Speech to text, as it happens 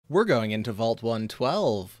We're going into Vault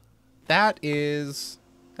 112. That means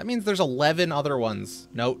there's 11 other ones.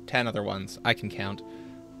 No, 10 other ones. I can count.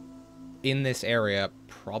 In this area,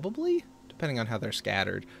 probably? Depending on how they're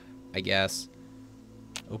scattered, I guess.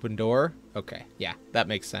 Open door? Okay, yeah, that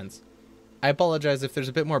makes sense. I apologize if there's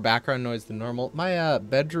a bit more background noise than normal. My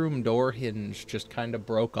bedroom door hinge just kind of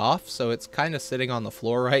broke off, so it's kind of sitting on the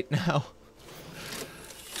floor right now.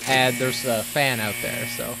 And there's a fan out there,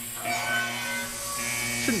 so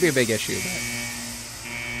shouldn't be a big issue, but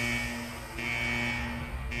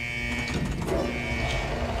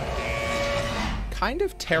kind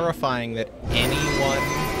of terrifying that anyone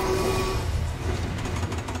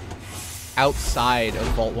outside of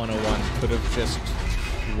Vault 101 could have just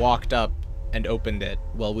walked up and opened it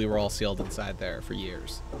while we were all sealed inside there for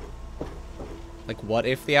years. Like, what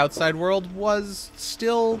if the outside world was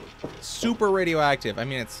still super radioactive? I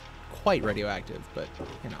mean, it's quite radioactive, but,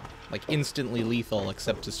 you know, like instantly lethal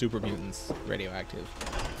except to super mutants radioactive.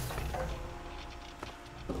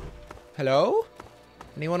 Hello?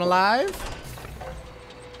 Anyone alive?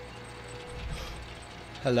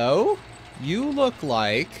 Hello? You look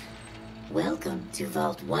like... Welcome to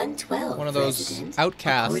Vault 112. One of those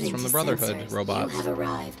outcasts from the Brotherhood sensors, robots. You have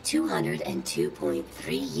arrived 202.3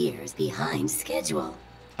 years behind schedule.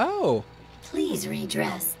 Oh. Please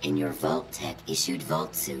redress in your Vault Tech issued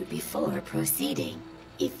Vault suit before proceeding.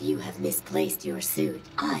 If you have misplaced your suit,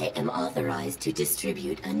 I am authorized to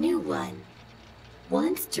distribute a new one.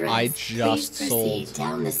 Once dressed, please proceed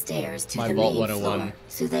down the stairs to the main floor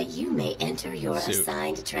so that you may enter your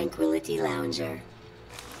assigned Tranquility Lounger.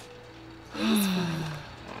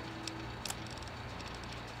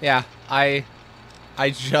 Yeah, I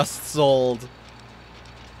just sold.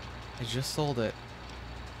 I just sold it.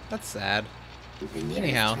 That's sad.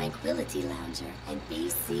 Anyhow, Tranquility Lounger and be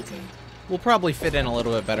seated. We'll probably fit in a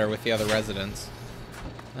little bit better with the other residents,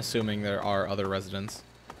 assuming there are other residents.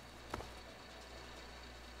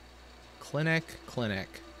 Clinic.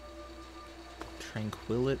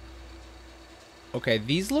 Tranquility. Okay,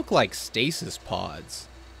 these look like stasis pods.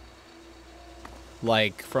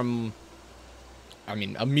 Like from, I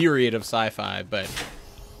mean, a myriad of sci-fi, but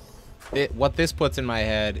what this puts in my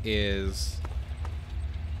head is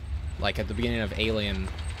like at the beginning of Alien.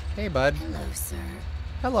 Hey, bud. Hello, sir.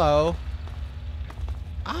 Hello.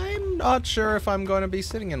 I'm not sure if I'm going to be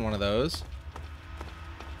sitting in one of those.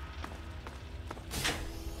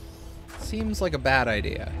 Seems like a bad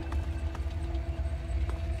idea.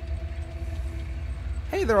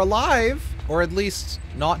 Hey, they're alive, or at least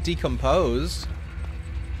not decomposed.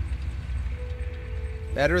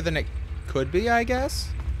 Better than it could be, I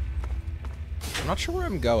guess? I'm not sure where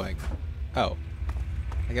I'm going. Oh.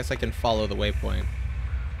 I guess I can follow the waypoint.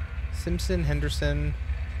 Simpson, Henderson.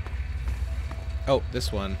 Oh,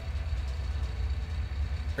 this one.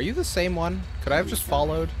 Are you the same one? Could I have just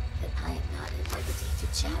followed? But I am not at liberty to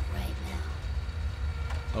chat right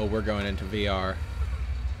now. Oh, we're going into VR.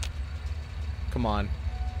 Come on.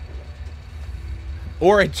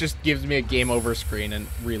 Or it just gives me a game over screen and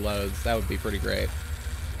reloads. That would be pretty great.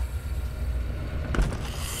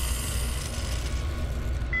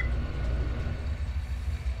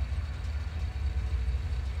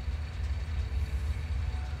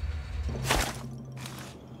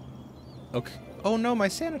 Okay. Oh no, my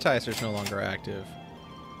sanitizer's no longer active.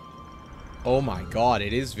 Oh my god,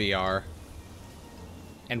 it is VR.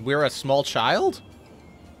 And we're a small child?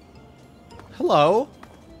 Hello?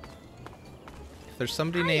 If there's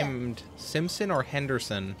somebody named Simpson or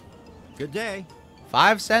Henderson. Good day.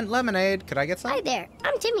 5-cent lemonade. Could I get some? Hi there,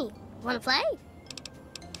 I'm Timmy. Wanna play?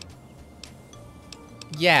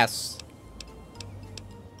 Yes.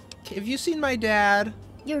 Have you seen my dad?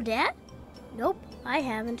 Your dad? Nope, I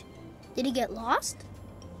haven't. Did he get lost?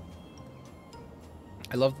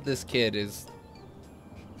 I love that this kid is...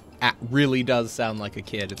 really does sound like a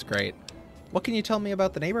kid. It's great. What can you tell me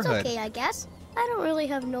about the neighborhood? It's okay, I guess. I don't really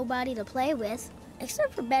have nobody to play with,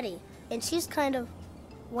 except for Betty. And she's kind of,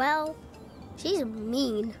 well, she's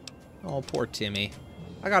mean. Oh, poor Timmy.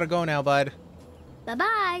 I gotta go now, bud.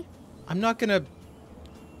 Bye-bye. I'm not gonna...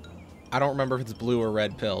 I don't remember if it's blue or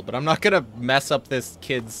red pill, but I'm not gonna mess up this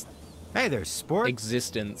kid's Hey there, sport.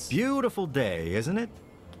 existence. Beautiful day, isn't it?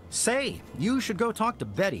 Say, you should go talk to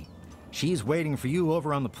Betty. She's waiting for you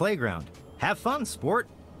over on the playground. Have fun, sport.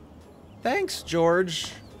 Thanks,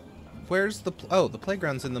 George. Where's the... oh, the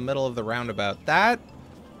playground's in the middle of the roundabout. That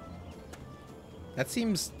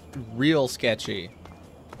seems real sketchy.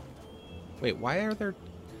 Wait, why are there...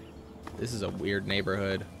 This is a weird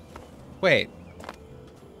neighborhood. Wait.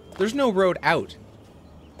 There's no road out.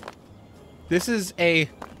 This is a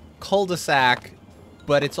cul-de-sac,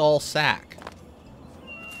 but it's all sack.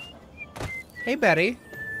 Hey, Betty.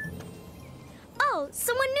 Oh,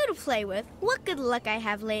 someone new to play with. What good luck I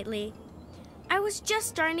have lately. I was just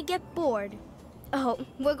starting to get bored. Oh,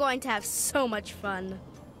 we're going to have so much fun.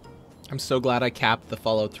 I'm so glad I capped the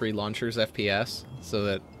Fallout 3 launcher's FPS so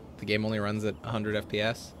that the game only runs at 100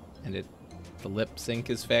 FPS and the lip sync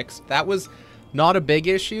is fixed. That was not a big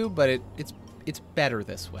issue, but it's better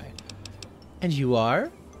this way. And you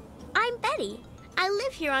are? I'm Betty. I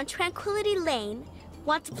live here on Tranquility Lane.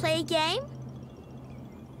 Want to play a game?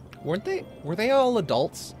 Were they all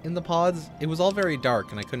adults in the pods? It was all very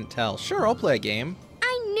dark and I couldn't tell. Sure, I'll play a game.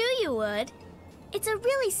 I knew you would. It's a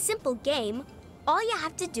really simple game. All you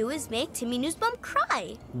have to do is make Timmy Newsbum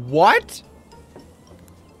cry. What?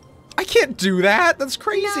 I can't do that. That's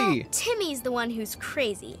crazy. No, Timmy's the one who's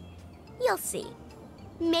crazy. You'll see.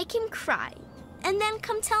 Make him cry, and then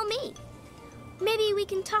come tell me. Maybe we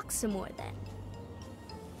can talk some more then.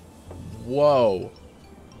 Whoa.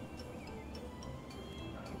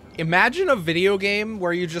 Imagine a video game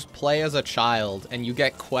where you just play as a child and you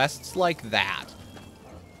get quests like that.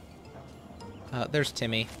 There's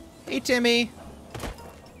Timmy. Hey, Timmy.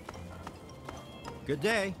 Good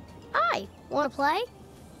day. Hi, wanna play?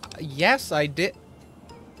 Yes, I did.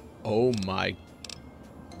 Oh my.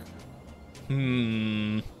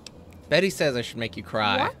 Betty says I should make you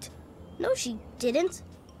cry. What? No, she didn't.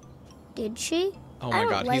 Did she? Oh I my don't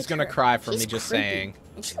god, like he's gonna her. cry for She's me just creepy, saying.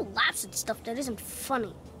 And she laughs at stuff that isn't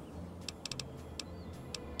funny.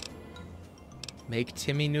 Make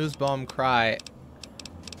Timmy Newsbaum cry.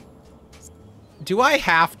 Do I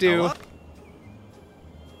have to? Hello?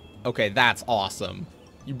 Okay, that's awesome.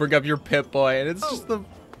 You bring up your Pip-Boy, and it's just the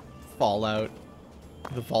Fallout.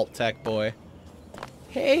 The Vault Tech boy.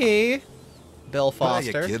 Hey, Bill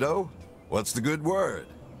Foster. Hiya, kiddo. What's the good word?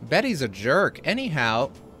 Betty's a jerk.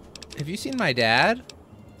 Anyhow, have you seen my dad?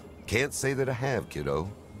 Can't say that I have,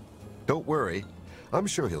 kiddo. Don't worry. I'm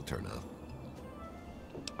sure he'll turn up.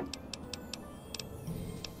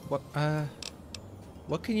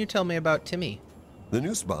 What can you tell me about Timmy? The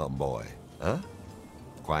Nussbaum boy, huh?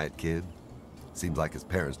 Quiet kid. Seems like his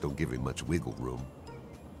parents don't give him much wiggle room.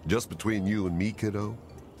 Just between you and me, kiddo,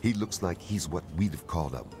 he looks like he's what we'd have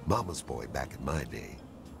called a mama's boy back in my day.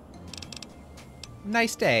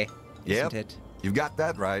 Nice day, Yep, isn't it? you've got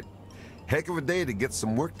that right. Heck of a day to get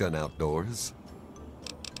some work done outdoors.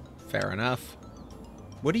 Fair enough.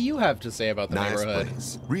 What do you have to say about the Nice neighborhood?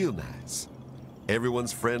 place, real nice.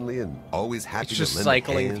 Everyone's friendly and always happy It's just to lend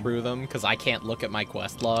cycling a hand. through them because I can't look at my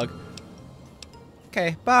quest log.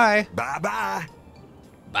 Okay, bye. Bye-bye.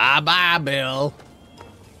 Bye-bye, Bill.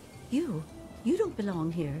 You don't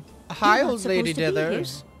belong here. Hi, You're not old lady supposed to be here.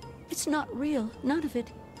 Dithers. It's not real, none of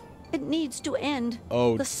it. It needs to end.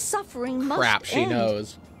 Oh, the suffering must crap, she end.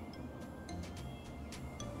 knows.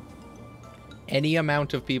 Any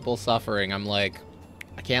amount of people suffering, I'm like,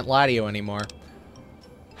 I can't lie to you anymore.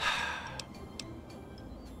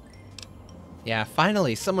 Yeah,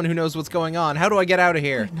 finally, someone who knows what's going on. How do I get out of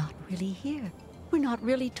here? We're not really here. We're not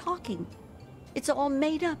really talking. It's all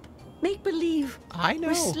made up. Make believe. I know.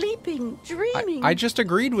 We're sleeping, dreaming. I just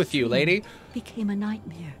agreed with you, lady. Became a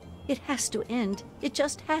nightmare. It has to end. It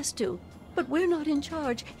just has to. But we're not in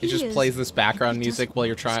charge. It just is. plays this background And he music doesn't while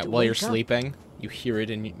you're want us to while you're wake up. sleeping. You hear it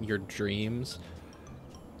in your dreams.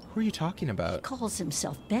 Who are you talking He about? calls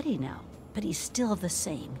himself Betty now, but he's still the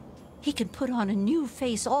same. He can put on a new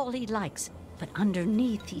face all he likes, but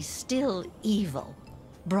underneath he's still evil.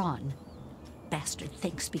 Braun. Bastard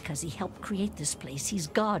thinks because he helped create this place, he's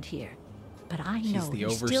God here. But I know the he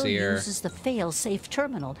still overseer. uses the fail-safe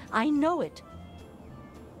terminal. I know it.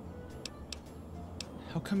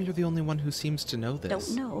 How come you're the only one who seems to know this?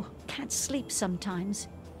 Don't know. Can't sleep sometimes.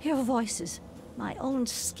 Hear voices. My own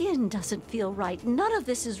skin doesn't feel right. None of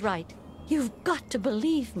this is right. You've got to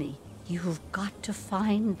believe me. You've got to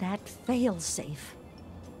find that fail-safe.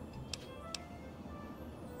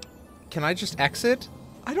 Can I just exit?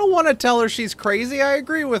 I don't want to tell her she's crazy. I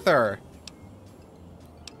agree with her.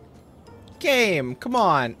 Game, come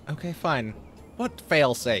on. Okay, fine. What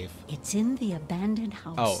failsafe? It's in the abandoned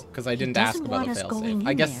house. Oh, 'cause I didn't He ask doesn't about want the us fail-safe. going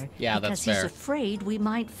I in guess- there yeah, that's because fair. he's afraid we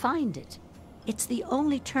might find it. It's the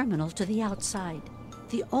only terminal to the outside.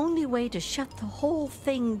 The only way to shut the whole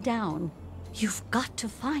thing down. You've got to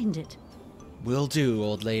find it. Will do,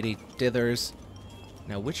 old lady Dithers.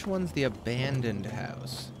 Now, which one's the abandoned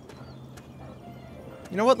house?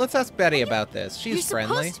 You know what? Let's ask Betty about this. She's You're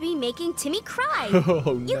friendly. supposed to be making Timmy cry.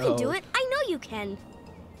 Oh, You no. can do it. I know you can.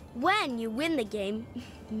 When you win the game,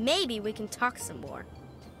 maybe we can talk some more.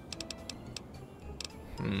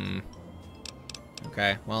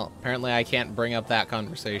 Okay, well, apparently I can't bring up that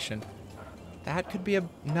conversation. That could be a...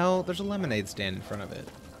 No, there's a lemonade stand in front of it.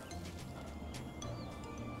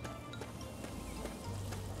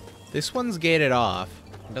 This one's gated off.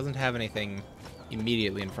 It doesn't have anything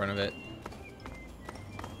immediately in front of it.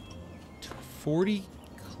 40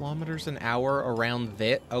 kilometers an hour around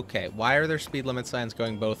that? Okay, why are there speed limit signs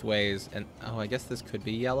going both ways? And, oh, I guess this could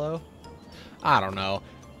be yellow? I don't know.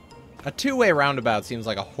 A two-way roundabout seems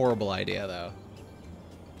like a horrible idea, though.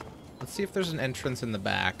 Let's see if there's an entrance in the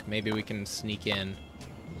back. Maybe we can sneak in.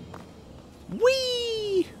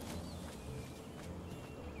 Whee!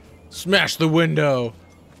 Smash the window!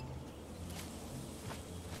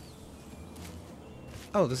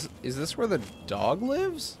 Oh, is this where the dog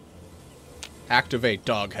lives? Activate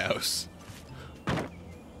doghouse.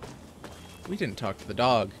 We didn't talk to the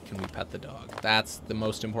dog. Can we pet the dog? That's the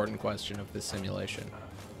most important question of this simulation.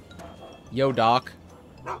 Yo, Doc.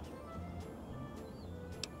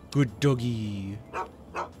 Good doggy.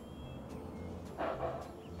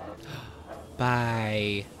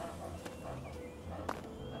 Bye.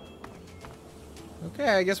 Okay,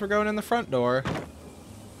 I guess we're going in the front door.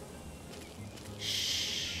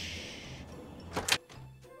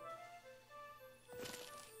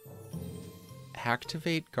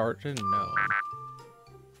 Activate garden gnome.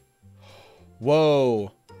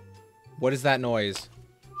 Whoa. What is that noise?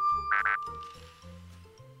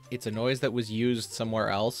 It's a noise that was used somewhere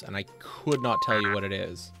else, and I could not tell you what it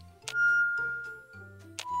is.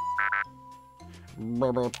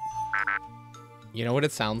 You know what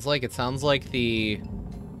it sounds like? It sounds like the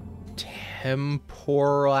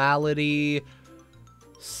temporality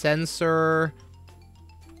sensor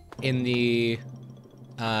in the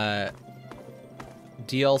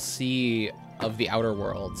DLC of the Outer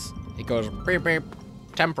Worlds. It goes beep beep,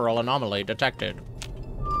 temporal anomaly detected.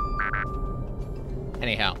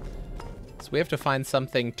 Anyhow, so we have to find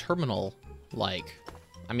something terminal-like.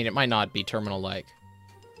 I mean, it might not be terminal-like.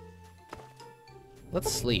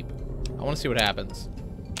 Let's sleep. I want to see what happens.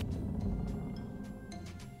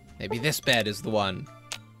 Maybe this bed is the one.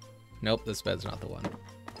 Nope, this bed's not the one.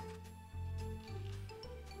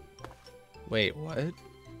 Wait, what?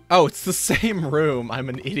 Oh, it's the same room. I'm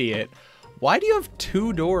an idiot. Why do you have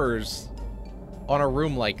two doors on a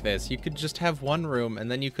room like this? You could just have one room, and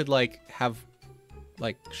then you could, like, have,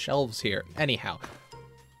 like, shelves here. Anyhow.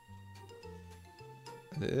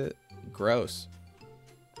 Gross.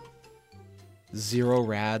 0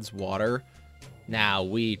 rads water. Now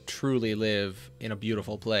we truly live in a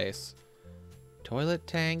beautiful place. Toilet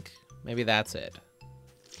tank? Maybe that's it.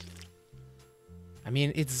 I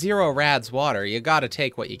mean, it's 0 rads water. You gotta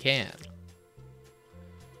take what you can.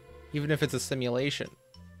 Even if it's a simulation.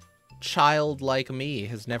 Child like me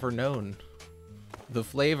has never known the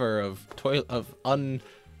flavor of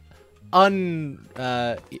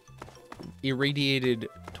irradiated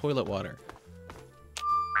toilet water.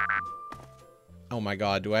 Oh my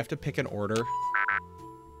god, do I have to pick an order?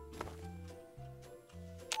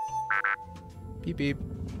 Beep beep.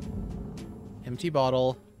 Empty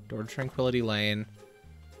bottle. Door to Tranquility Lane.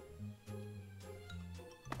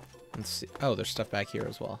 Let's see. Oh, there's stuff back here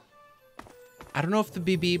as well. I don't know if the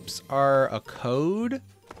beep beeps are a code.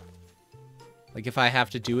 Like if I have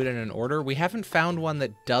to do it in an order. We haven't found one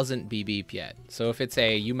that doesn't beep beep yet. So if it's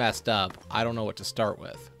a you messed up, I don't know what to start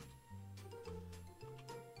with.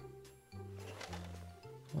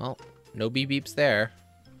 Well, no beep beeps there.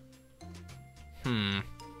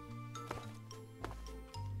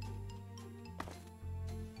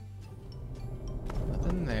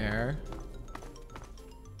 Nothing there.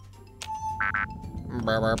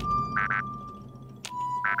 Burp.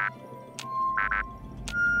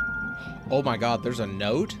 Oh my god, there's a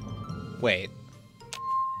note? Wait.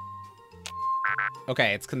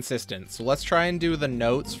 Okay, it's consistent. So let's try and do the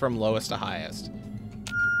notes from lowest to highest.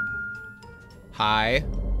 High.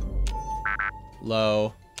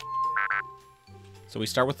 Low. So we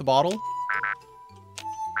start with the bottle?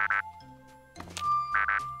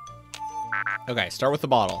 Okay, start with the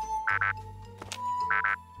bottle.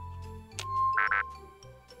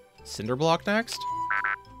 Cinder block next?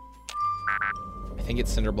 I think it's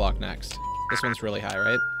cinder block next. This one's really high,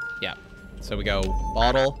 right? Yeah. So we go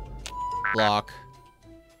bottle, block.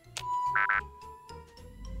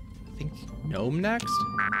 I think gnome next?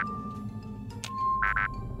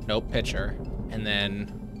 Nope, pitcher. And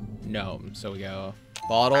then gnome. So we go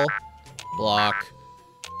bottle, block,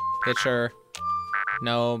 pitcher,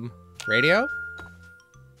 gnome, radio?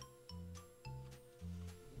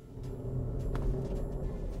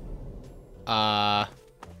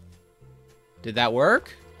 Did that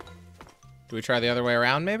work? Do we try the other way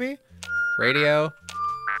around, maybe? Radio.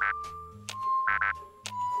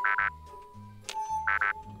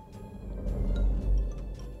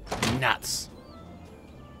 Nuts.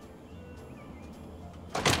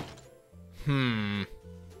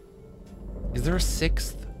 Is there a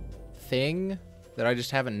sixth thing that I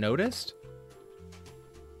just haven't noticed?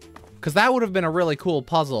 Because that would have been a really cool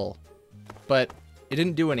puzzle, but it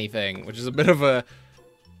didn't do anything, which is a bit of a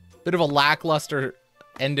lackluster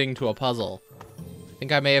ending to a puzzle. I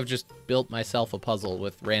think I may have just built myself a puzzle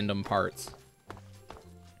with random parts.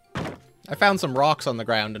 I found some rocks on the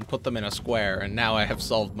ground and put them in a square, and now I have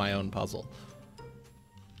solved my own puzzle.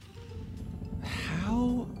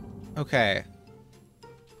 How? Okay.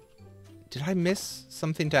 Did I miss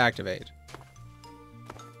something to activate?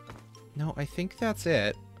 No, I think that's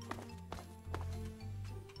it.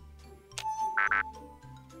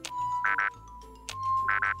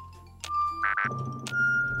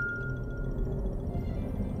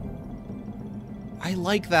 I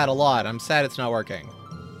like that a lot. I'm sad it's not working.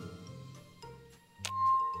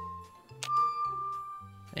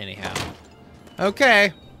 Anyhow.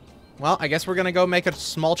 Okay. Well, I guess we're gonna go make a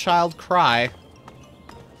small child cry.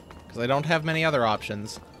 Because I don't have many other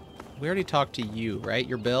options. We already talked to you, right?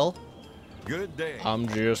 You're Bill? Good day. I'm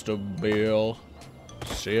just a Bill.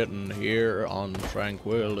 Sitting here on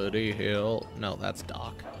Tranquility Hill. No, that's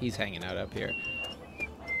Doc. He's hanging out up here.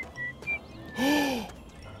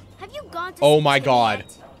 Have you gone to Oh see my Tim God.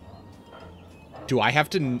 yet? Do I have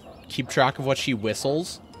to keep track of what she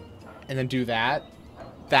whistles? And then do that?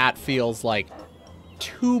 That feels like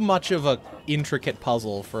too much of a intricate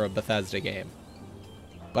puzzle for a Bethesda game.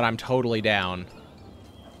 But I'm totally down.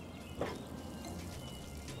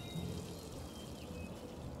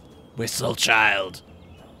 Whistle, child.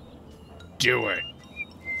 Do it.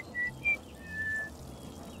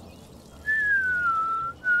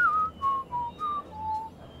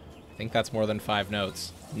 I think that's more than 5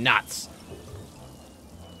 notes. Nuts.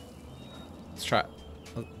 Let's try.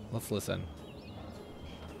 Let's listen.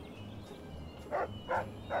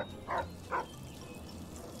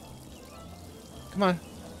 Come on.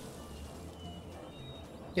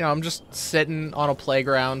 You know, I'm just sitting on a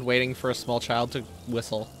playground waiting for a small child to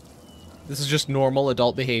whistle. This is just normal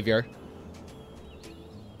adult behavior.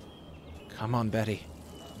 Come on, Betty.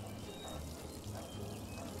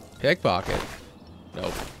 Pickpocket.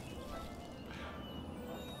 Nope.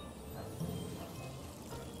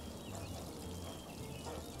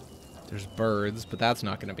 There's birds, but that's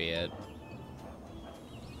not gonna be it.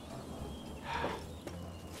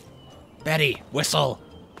 Betty, whistle!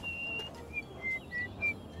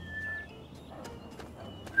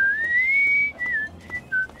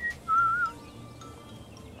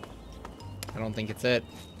 I don't think it's it.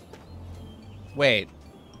 Wait.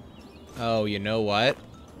 Oh, you know what?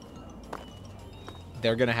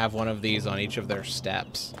 They're gonna have one of these on each of their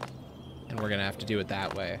steps. And we're gonna have to do it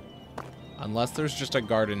that way. Unless there's just a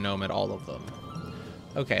garden gnome at all of them.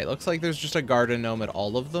 Okay, looks like there's just a garden gnome at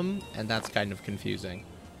all of them, and that's kind of confusing.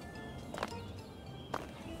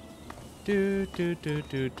 Do, do, do,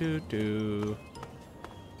 do, do, do.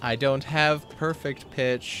 I don't have perfect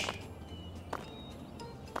pitch.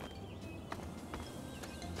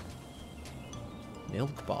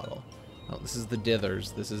 Milk bottle. Oh, this is the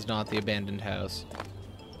dithers. This is not the abandoned house.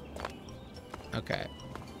 Okay.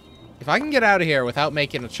 If I can get out of here without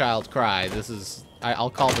making a child cry, this is... I'll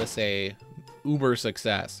call this a uber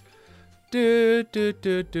success. Do, do,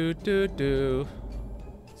 do, do, do, do.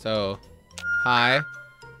 So, hi.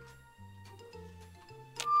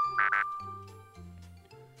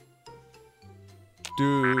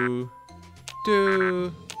 Do,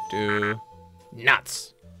 do, do.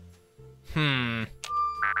 Nuts.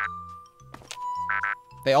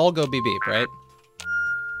 They all go beep beep, right?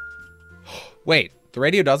 Wait, the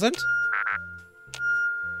radio doesn't?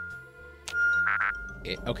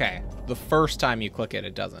 Okay, the first time you click it,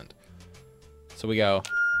 it doesn't. So we go.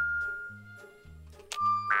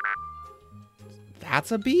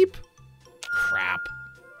 That's a beep? Crap.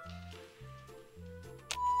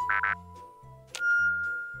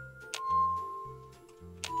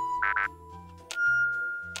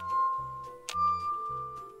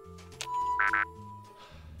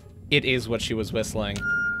 It is what she was whistling.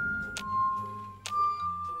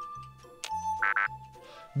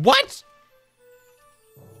 What?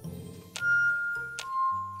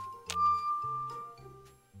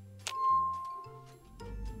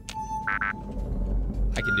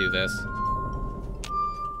 I can do this.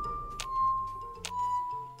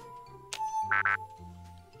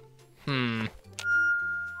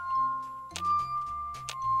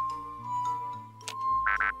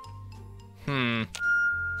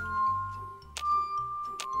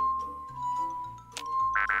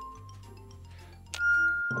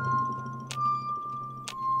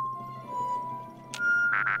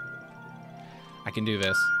 I can do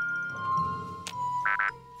this.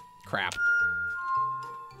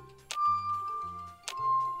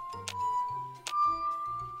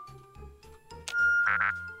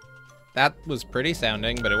 That was pretty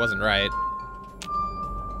sounding, but it wasn't right.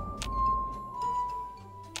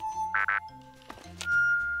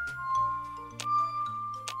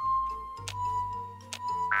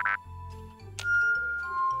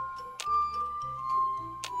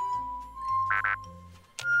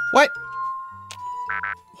 What?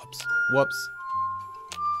 Whoops. Whoops.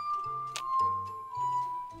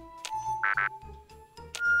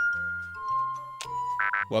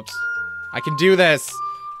 Whoops. I can do this!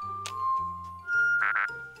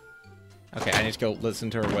 Okay, I need to go listen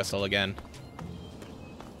to her whistle again.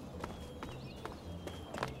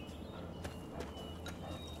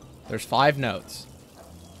 There's 5 notes.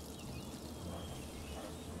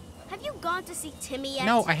 Have you gone to see Timmy yet?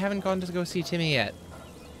 No, I haven't gone to go see Timmy yet.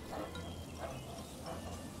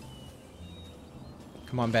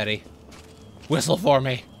 Come on, Betty. Whistle for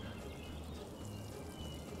me.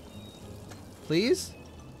 Please?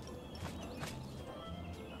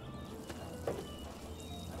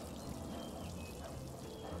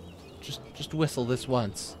 Just whistle this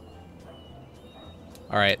once.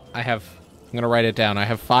 Alright, I'm gonna write it down. I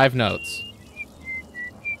have 5 notes.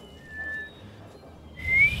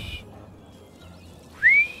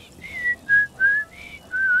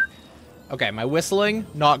 Okay, my whistling,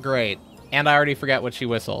 not great. And I already forget what she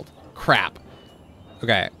whistled. Crap.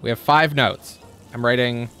 Okay, we have 5 notes. I'm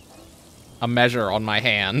writing a measure on my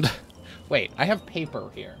hand. Wait, I have paper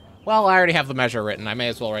here. Well, I already have the measure written. I may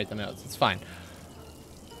as well write the notes. It's fine.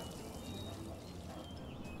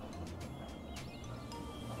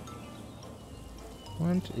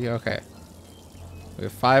 Yeah, okay. We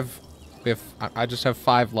have 5. I just have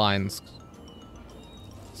 5 lines.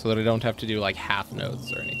 So that I don't have to do like half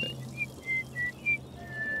notes or anything.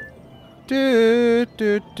 Do,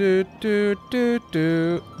 do, do, do, do,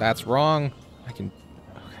 do. That's wrong. I can...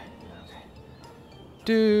 Okay.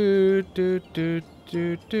 Do, do, do,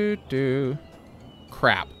 do, do, do.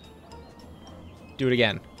 Crap. Do it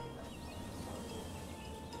again.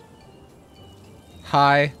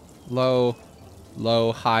 High, low,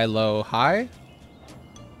 low, high, low, high.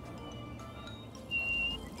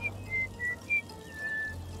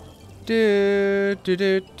 Do, do,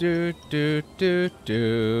 do, do, do, do,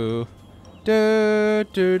 do. Do,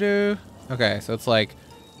 do, do. Okay, so it's like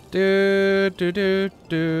do, do, do,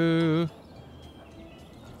 do.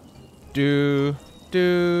 Do,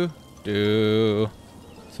 do, do.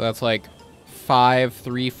 So that's like 5,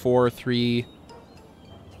 3, 4, 3,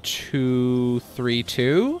 2, 3,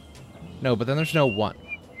 2. No, but then there's no 1.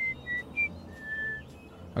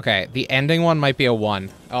 Okay, the ending one might be a 1.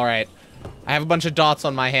 All right. I have a bunch of dots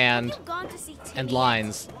on my hand and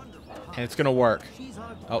lines, and it's gonna work.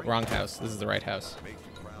 Oh, wrong house. This is the right house.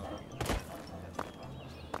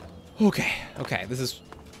 Okay, okay, this is...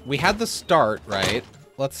 We had the start, right?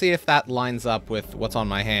 Let's see if that lines up with what's on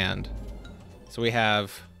my hand. So we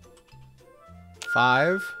have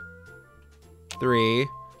 5, 3,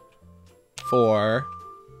 4,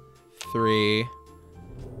 3,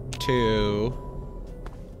 2,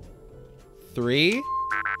 3.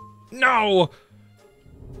 No!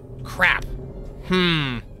 Crap.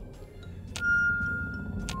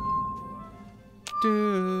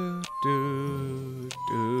 Do, do,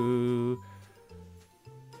 do.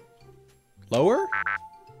 Lower?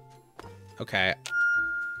 Okay.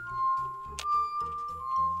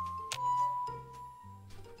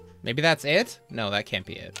 Maybe that's it? No, that can't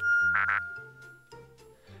be it.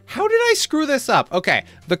 How did I screw this up? Okay,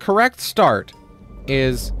 the correct start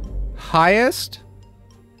is highest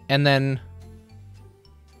and then...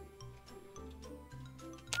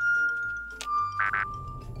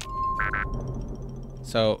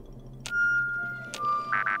 So...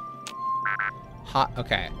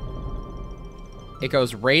 Okay. It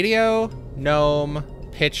goes radio, gnome,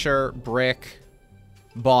 pitcher, brick,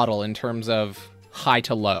 bottle in terms of high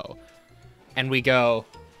to low. And we go...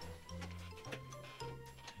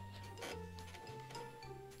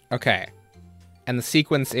 Okay. And the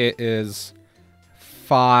sequence is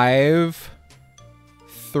 5,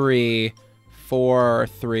 3, 4,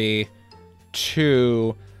 3,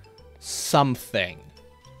 2, something.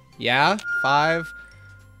 Yeah? 5,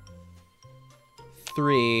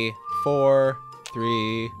 3, 4,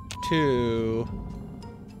 3, 2.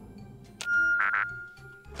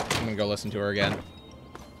 I'm gonna go listen to her again.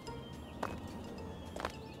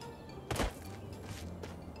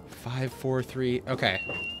 5, 4, 3. Okay.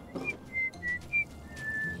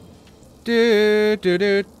 Do, do,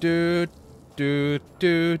 do, do, do,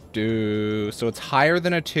 do, do. So it's higher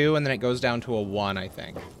than a 2, and then it goes down to a 1, I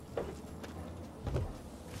think.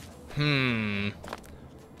 It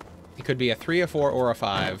could be a 3, a 4, or a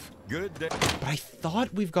 5. Good day. But I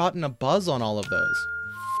thought we've gotten a buzz on all of those.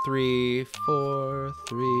 3, 4,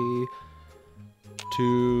 3,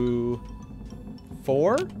 2,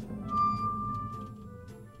 4,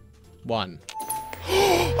 1.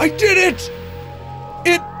 I did it!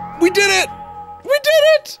 We did it! We did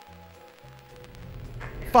it!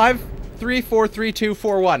 5, 3, 4, 3, 2,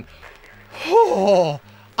 4, 1. Oh,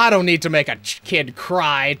 I don't need to make a kid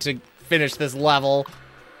cry to finish this level.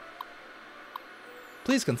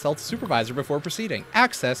 Please consult the supervisor before proceeding.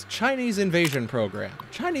 Access Chinese Invasion Program.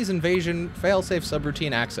 Chinese Invasion Failsafe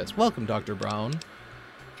Subroutine Access. Welcome, Dr. Brown.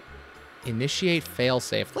 Initiate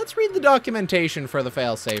failsafe. Let's read the documentation for the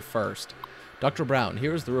failsafe first. Dr. Brown,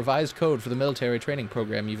 here is the revised code for the military training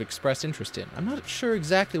program you've expressed interest in. I'm not sure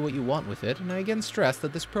exactly what you want with it, and I again stress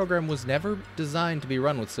that this program was never designed to be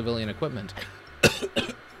run with civilian equipment.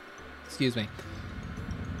 Excuse me.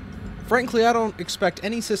 Frankly, I don't expect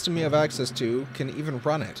any system you have access to can even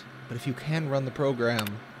run it. But if you can run the program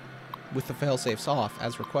with the failsafes off,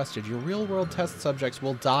 as requested, your real-world test subjects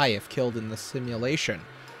will die if killed in the simulation.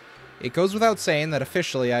 It goes without saying that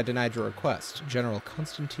officially I denied your request. General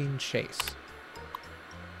Constantine Chase.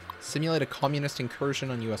 Simulate a communist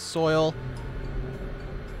incursion on U.S. soil.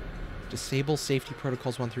 Disable safety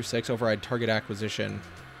protocols 1 through 6. Override target acquisition.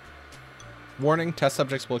 Warning, test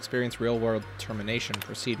subjects will experience real-world termination.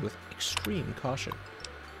 Proceed with extreme caution.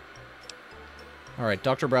 Alright,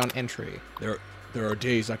 Dr. Brown entry. There are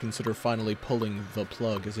days I consider finally pulling the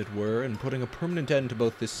plug, as it were, and putting a permanent end to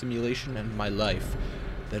both this simulation and my life.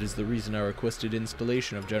 That is the reason I requested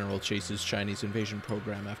installation of General Chase's Chinese invasion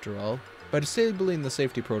program, after all. By disabling the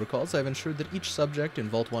safety protocols, I've ensured that each subject in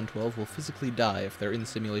Vault 112 will physically die if their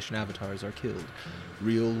in-simulation avatars are killed.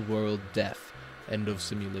 Real-world death. End of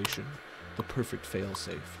simulation. The perfect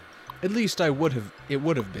failsafe. At least it would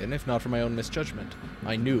have been, if not for my own misjudgment.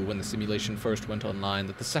 I knew when the simulation first went online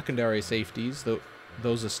that the secondary safeties,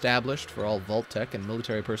 those established for all Vault Tech and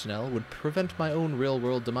military personnel, would prevent my own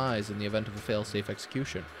real-world demise in the event of a failsafe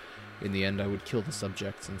execution. In the end, I would kill the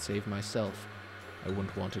subjects and save myself. I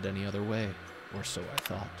wouldn't want it any other way, or so I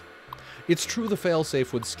thought. It's true the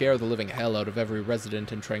failsafe would scare the living hell out of every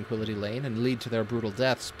resident in Tranquility Lane and lead to their brutal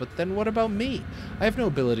deaths, but then what about me? I have no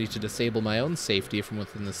ability to disable my own safety from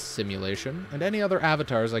within this simulation, and any other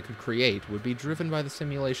avatars I could create would be driven by the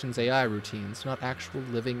simulation's AI routines, not actual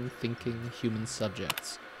living, thinking human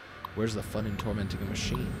subjects. Where's the fun in tormenting a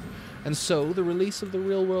machine? And so, the release of the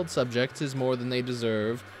real-world subjects is more than they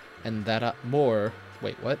deserve, and that more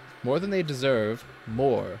than they deserve,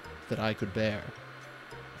 more that I could bear.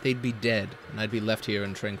 They'd be dead, and I'd be left here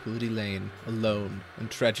in Tranquility Lane, alone, and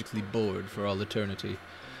tragically bored for all eternity.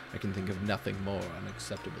 I can think of nothing more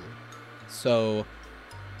unacceptable. So,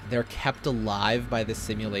 they're kept alive by this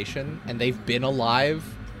simulation, and they've been alive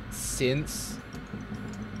since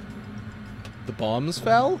the bombs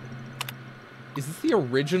fell? Is this the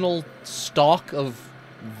original stock of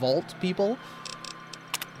Vault people?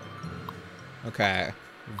 Okay.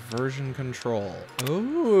 Version control.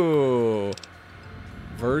 Ooh.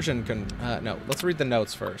 No, let's read the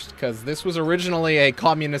notes first, because this was originally a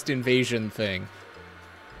communist invasion thing.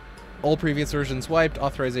 All previous versions wiped,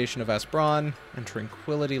 authorization of S. Braun, and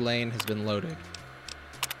Tranquility Lane has been loaded.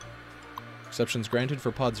 Exceptions granted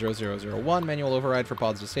for pod 0001, manual override for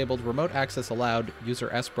pods disabled, remote access allowed,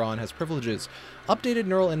 user S. Braun has privileges. Updated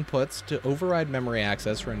neural inputs to override memory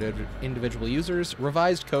access for individual users,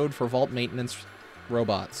 revised code for vault maintenance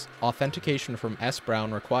robots. Authentication from S.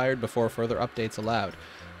 Brown required before further updates allowed.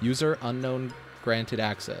 User unknown granted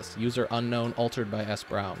access. User unknown altered by S.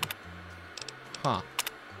 Brown. Huh.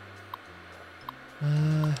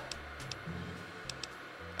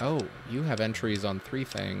 Oh, you have entries on 3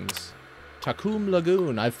 things. Takum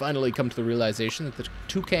Lagoon. I've finally come to the realization that the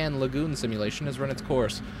Toucan Lagoon simulation has run its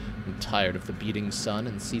course. I'm tired of the beating sun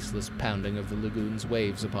and ceaseless pounding of the lagoon's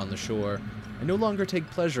waves upon the shore. I no longer take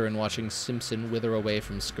pleasure in watching Simpson wither away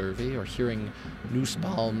from scurvy or hearing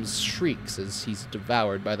Nussbaum's shrieks as he's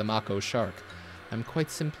devoured by the Mako shark. I'm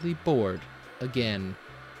quite simply bored. Again.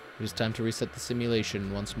 It is time to reset the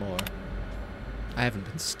simulation once more. I haven't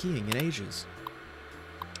been skiing in ages.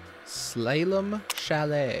 Slalom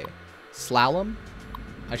Chalet. Slalom?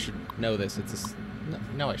 I should know this. It's a...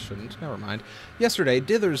 No, I shouldn't. Never mind. Yesterday,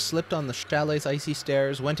 Dithers slipped on the chalet's icy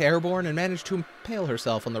stairs, went airborne, and managed to impale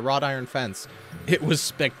herself on the wrought iron fence. It was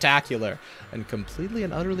spectacular, and completely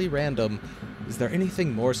and utterly random. Is there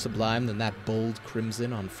anything more sublime than that bold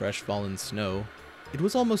crimson on fresh fallen snow? It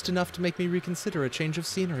was almost enough to make me reconsider a change of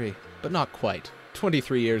scenery, but not quite.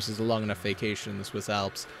 23 years is a long enough vacation in the Swiss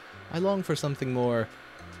Alps. I long for something more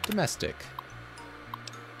domestic.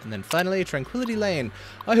 And then finally, Tranquility Lane.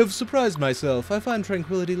 I have surprised myself. I find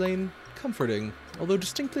Tranquility Lane comforting. Although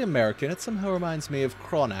distinctly American, it somehow reminds me of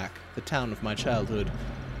Kronak, the town of my childhood.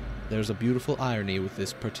 There's a beautiful irony with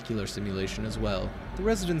this particular simulation as well. The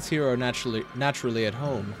residents here are naturally at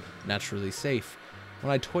home, naturally safe.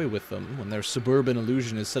 When I toy with them, when their suburban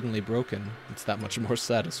illusion is suddenly broken, it's that much more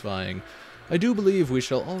satisfying. I do believe we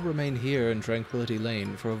shall all remain here in Tranquility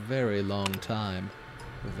Lane for a very long time.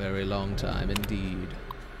 A very long time indeed.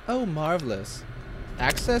 Oh, marvelous.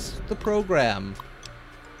 Access the program.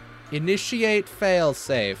 Initiate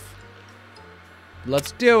failsafe.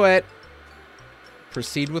 Let's do it.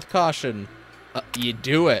 Proceed with caution. You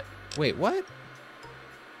do it. Wait, what?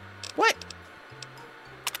 What?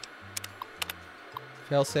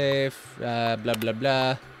 Failsafe, blah, blah,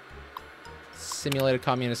 blah. Simulate a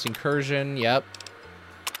communist incursion, yep.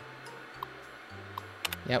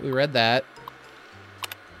 Yeah, we read that.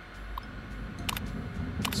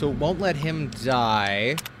 So it won't let him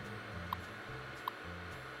die.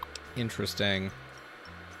 Interesting.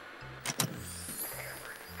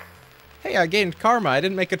 Hey, I gained karma. I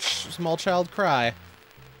didn't make a small child cry.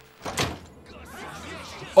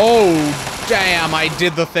 Oh, damn. I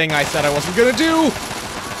did the thing I said I wasn't gonna do.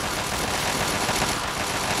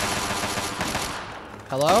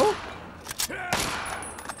 Hello?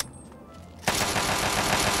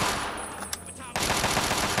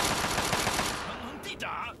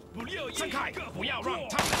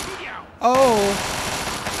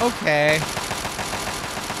 Oh, okay.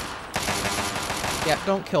 Yeah,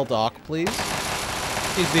 don't kill Doc, please.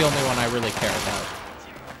 He's the only one I really care about.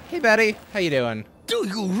 Hey, Betty. How you doing? Do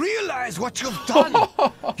you realize what you've done?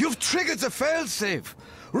 You've triggered the failsafe,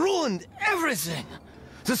 ruined everything.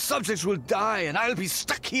 The subjects will die, and I'll be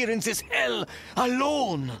stuck here in this hell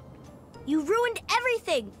alone. You ruined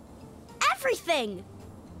everything! Everything!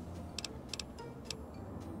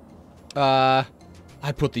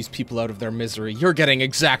 I put these people out of their misery. You're getting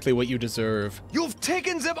exactly what you deserve. You've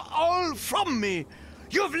taken them all from me.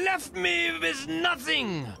 You've left me with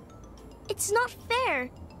nothing. It's not fair.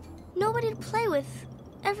 Nobody to play with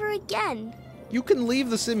ever again. You can leave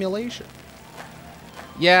the simulation.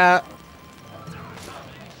 Yeah.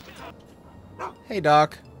 Hey,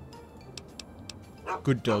 Doc.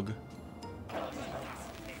 Good dog.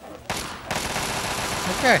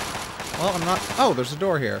 Okay. Well, I'm not... Oh, there's a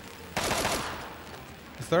door here.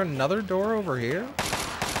 Is there another door over here?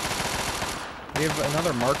 We have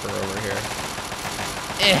another marker over here.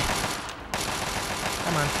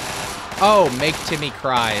 Come on. Oh, make Timmy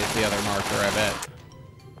cry is the other marker, I bet.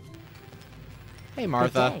 Hey,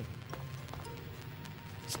 Martha.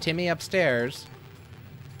 Is Timmy upstairs?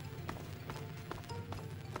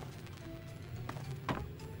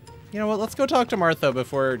 You know what? Let's go talk to Martha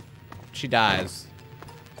before she dies.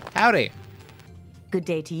 Howdy. Good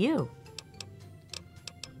day to you.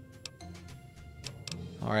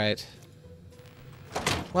 All right.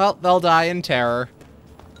 Well, they'll die in terror.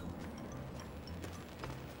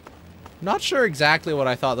 Not sure exactly what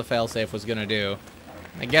I thought the failsafe was gonna do.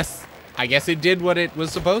 I guess it did what it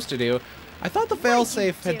was supposed to do. I thought the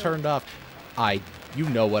failsafe had turned off. You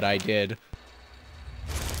know what I did.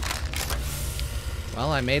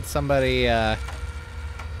 Well, I made somebody, I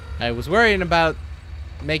was worrying about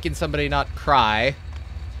making somebody not cry,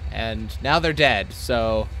 and now they're dead,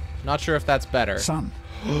 so not sure if that's better. Son,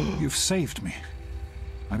 you've saved me.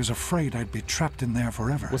 I was afraid I'd be trapped in there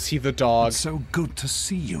forever. Was he the dog? It's so good to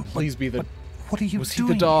see you. Please be the... But what are you doing? Was he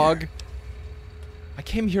the dog? Here? I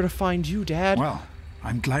came here to find you, Dad. Well,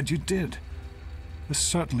 I'm glad you did. This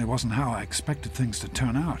certainly wasn't how I expected things to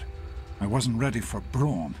turn out. I wasn't ready for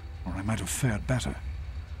Brawn, or I might have fared better.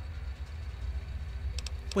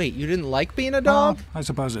 Wait, you didn't like being a dog? I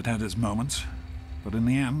suppose it had its moments. But in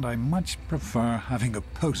the end, I much prefer having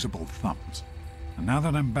opposable thumbs. And now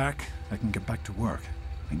that I'm back, I can get back to work.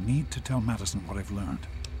 I need to tell Madison what I've learned.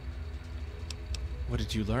 What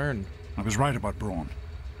did you learn? I was right about Brawn.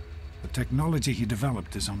 The technology he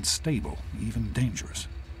developed is unstable, even dangerous.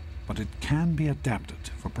 But it can be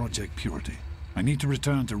adapted for Project Purity. I need to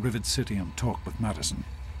return to Rivet City and talk with Madison.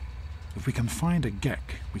 If we can find a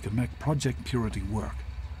Gek, we can make Project Purity work.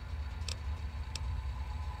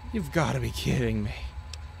 You've got to be kidding me.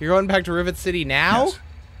 You're going back to Rivet City now? Yes.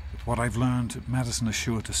 With what I've learned, Madison is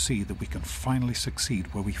sure to see that we can finally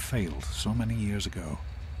succeed where we failed so many years ago.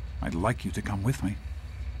 I'd like you to come with me.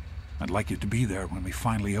 I'd like you to be there when we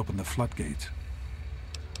finally open the floodgates.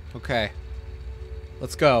 Okay.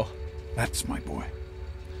 Let's go. That's my boy.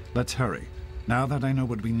 Let's hurry. Now that I know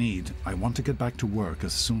what we need, I want to get back to work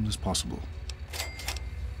as soon as possible.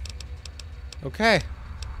 Okay.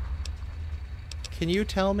 Can you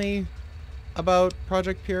tell me about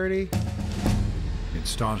Project Purity? It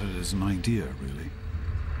started as an idea, really.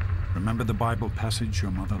 Remember the Bible passage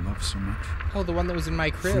your mother loves so much? Oh, the one that was in my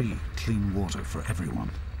crib. Free, clean water for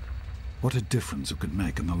everyone. What a difference it could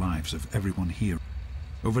make in the lives of everyone here.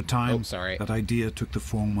 Over time, that idea took the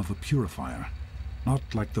form of a purifier. Not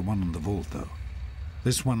like the one in the vault, though.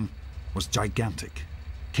 This one was gigantic,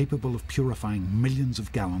 capable of purifying millions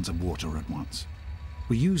of gallons of water at once.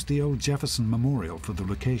 We used the old Jefferson Memorial for the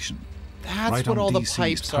location. That's right what on all the DC's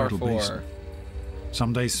pipes are tidal for. basin.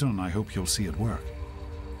 Someday soon, I hope you'll see it work.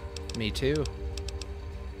 Me too.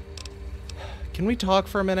 Can we talk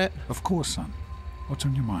for a minute? Of course, son. What's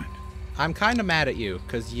on your mind? I'm kind of mad at you,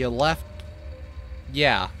 because you left...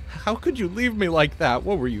 Yeah. How could you leave me like that?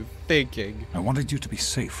 What were you thinking? I wanted you to be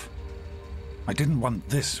safe. I didn't want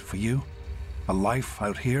this for you. A life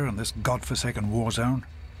out here in this godforsaken war zone.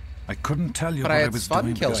 I couldn't tell you what I was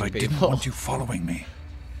doing because I didn't want you following me.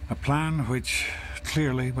 A plan which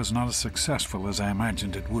clearly was not as successful as I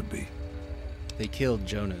imagined it would be. They killed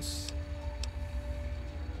Jonas.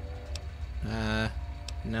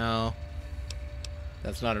 No.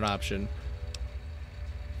 That's not an option.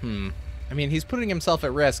 I mean, he's putting himself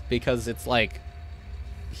at risk because it's like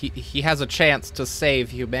he has a chance to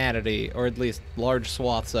save humanity, or at least large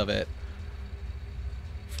swaths of it,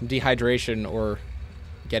 from dehydration or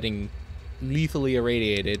getting lethally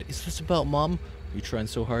irradiated. Is this about Mom? Are you trying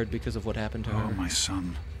so hard because of what happened to her? Oh, my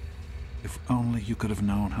son. If only you could have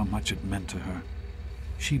known how much it meant to her.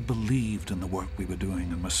 She believed in the work we were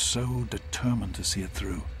doing and was so determined to see it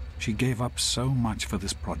through. She gave up so much for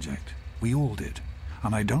this project. We all did.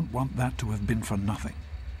 And I don't want that to have been for nothing.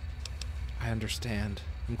 I understand.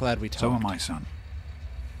 I'm glad we talked. So am I, son.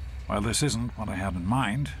 While this isn't what I had in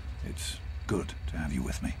mind, it's good to have you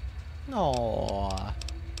with me. Aww.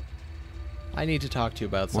 I need to talk to you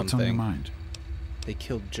about something. What's on your mind? They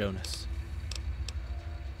killed Jonas.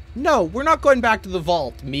 No, we're not going back to the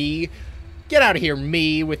vault, me. Get out of here,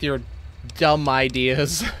 me, with your dumb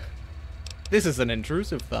ideas. This is an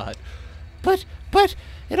intrusive thought. But,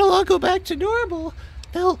 it'll all go back to normal.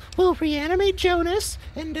 We'll reanimate Jonas,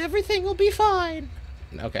 and everything will be fine.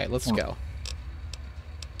 Okay, let's go.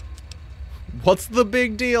 What's the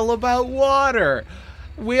big deal about water?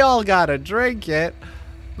 We all gotta drink it.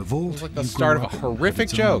 The vault it's like the start of a horrific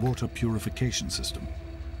joke. Water purification system.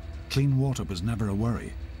 Clean water was never a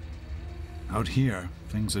worry. Out here,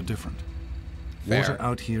 things are different. Fair. Water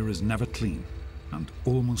out here is never clean, and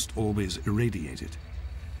almost always irradiated.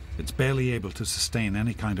 It's barely able to sustain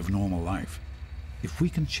any kind of normal life. If we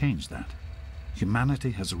can change that,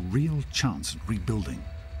 humanity has a real chance at rebuilding,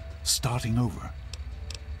 starting over.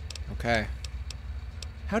 Okay.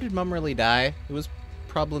 How did Mum really die? It was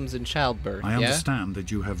problems in childbirth, I understand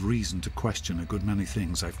that you have reason to question a good many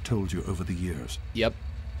things I've told you over the years. Yep.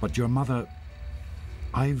 But your mother...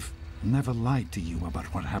 I've never lied to you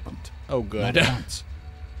about what happened. Oh, good. Not once.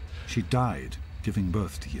 She died giving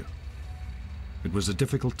birth to you. It was a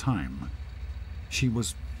difficult time. She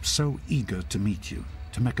was so eager to meet you,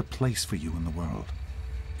 to make a place for you in the world.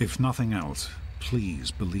 If nothing else,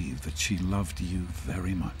 please believe that she loved you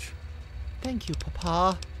very much. Thank you,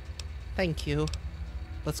 Papa. Thank you.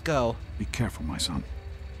 Let's go. Be careful, my son.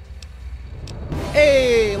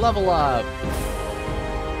 Hey, level up!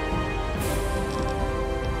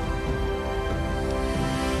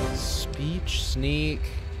 Speech, sneak.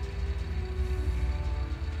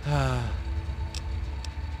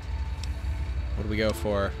 What do we go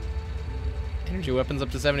for? Energy weapons up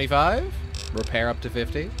to 75. Repair up to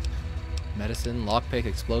 50. Medicine, lockpick,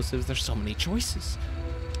 explosives. There's so many choices.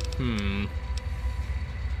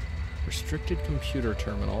 Restricted computer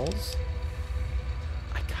terminals.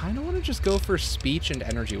 I kind of want to just go for speech and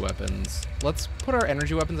energy weapons. Let's put our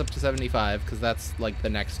energy weapons up to 75, because that's like the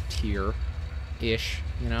next tier-ish,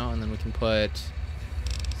 you know? And then we can put...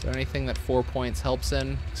 Is there anything that 4 points helps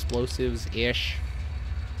in? Explosives-ish.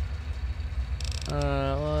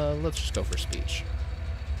 Let's just go for speech.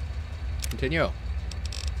 Continue.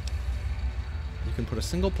 You can put a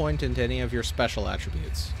single point into any of your special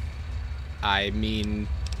attributes. I mean,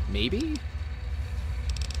 maybe?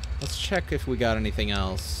 Let's check if we got anything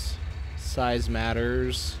else. Size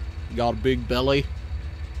matters. You got a big belly?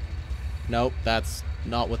 Nope, that's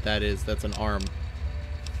not what that is. That's an arm.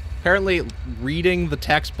 Apparently, reading the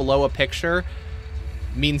text below a picture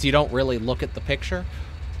means you don't really look at the picture.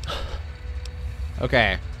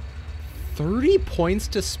 Okay. 30 points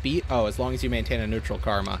to speed? Oh, as long as you maintain a neutral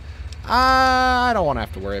karma. I don't want to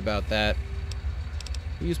have to worry about that.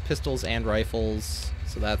 We use pistols and rifles,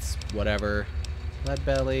 so that's whatever. Lead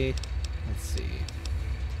belly. Let's see.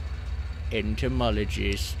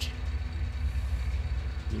 Entomologist.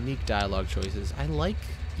 Unique dialogue choices. I like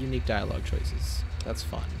unique dialogue choices. That's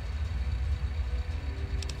fun.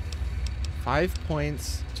 5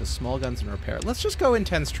 points to small guns and repair. Let's just go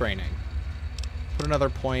intense training. Put another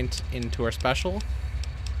point into our special.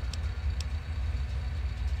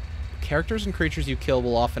 Characters and creatures you kill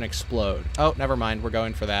will often explode. Oh, never mind. We're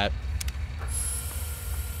going for that.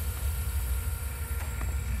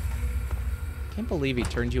 Can't believe he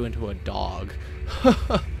turned you into a dog.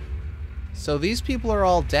 So these people are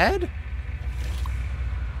all dead?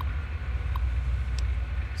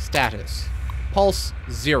 Status. Pulse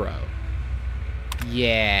 0.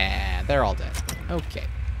 Yeah, they're all dead. Okay.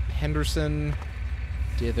 Henderson,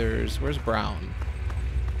 Dithers. Where's Brown?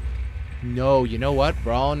 No, you know what?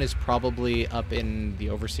 Brown is probably up in the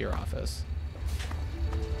Overseer office.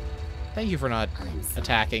 Thank you for not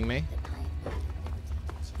attacking me.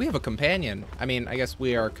 We have a companion. I mean, I guess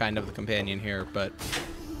we are kind of the companion here, but...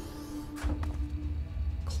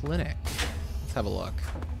 Clinic. Let's have a look.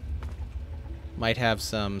 Might have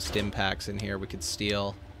some stim packs in here we could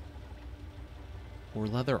steal. Or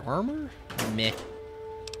leather armor? Meh.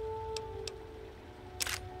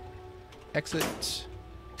 Exit.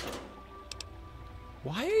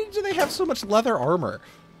 Why do they have so much leather armor?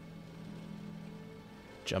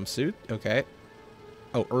 Jumpsuit? Okay.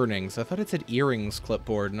 Oh, earnings. I thought it said earrings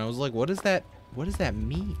clipboard, and I was like, what does that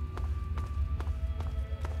mean?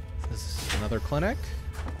 Is this another clinic?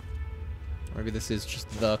 Or maybe this is just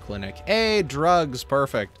the clinic. Hey, drugs.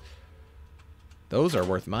 Perfect. Those are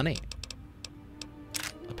worth money.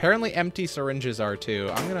 Apparently empty syringes are too.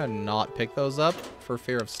 I'm gonna not pick those up for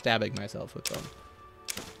fear of stabbing myself with them.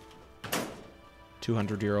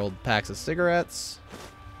 200-year-old packs of cigarettes.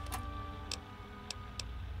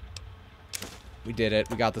 We did it.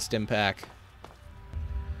 We got the stim pack.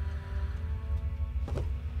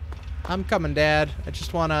 I'm coming, Dad. I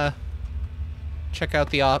just want to check out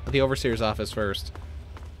the Overseer's office first.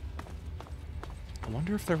 I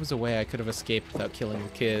wonder if there was a way I could have escaped without killing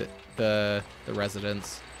the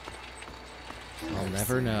residents. I'll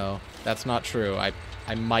never know. That's not true. I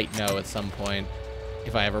might know at some point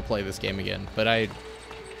if I ever play this game again, but I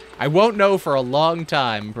won't know for a long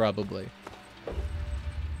time, probably.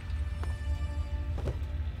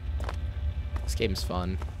 This game's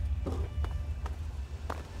fun.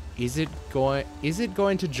 Is it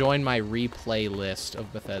going to join my replay list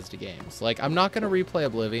of Bethesda games? Like, I'm not going to replay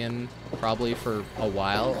Oblivion probably for a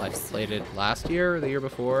while. I played it last year or the year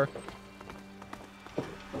before.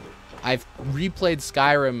 I've replayed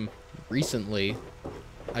Skyrim recently.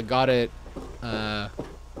 I got it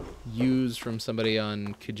used from somebody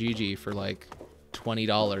on Kijiji for like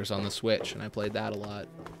 $20 on the Switch, and I played that a lot.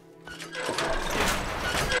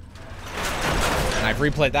 And I've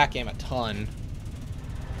replayed that game a ton.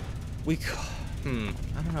 I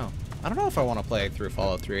don't know. I don't know if I want to play through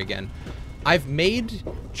Fallout 3 again. I've made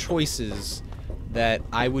choices that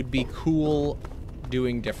I would be cool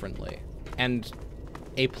doing differently. And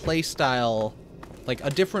a playstyle, like a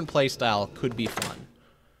different playstyle could be fun.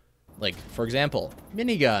 Like, for example,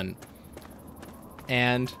 minigun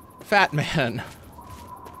and Fat Man.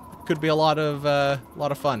 Could be a lot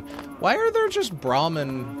of fun. Why are there just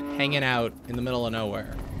Brahmin hanging out in the middle of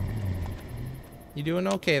nowhere? You doing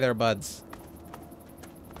okay there, buds?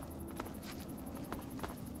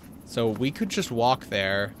 So we could just walk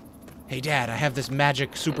there. Hey, Dad, I have this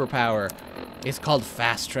magic superpower. It's called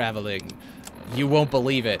fast traveling. You won't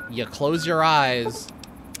believe it. You close your eyes,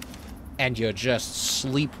 and you just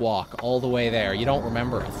sleepwalk all the way there. You don't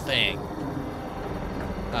remember a thing.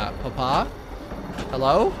 Papa?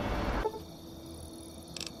 Hello?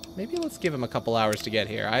 Maybe let's give him a couple hours to get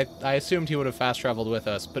here. I assumed he would have fast traveled with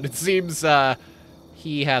us, but it seems,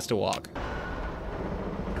 he has to walk.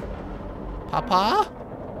 Papa?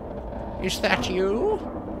 Is that you?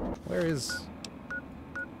 Where is...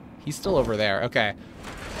 He's still over there. Okay.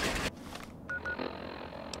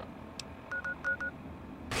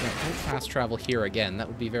 Yeah, don't fast travel here again. That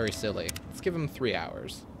would be very silly. Let's give him 3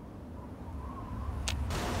 hours.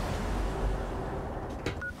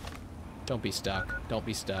 Don't be stuck. Don't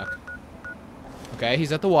be stuck. Okay,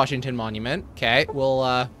 he's at the Washington Monument. Okay,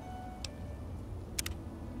 we'll,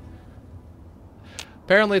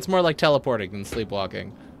 Apparently it's more like teleporting than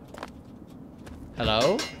sleepwalking.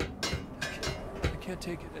 Hello? I can't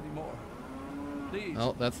take it anymore. Please.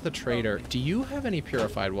 Oh, that's the trader. Do you have any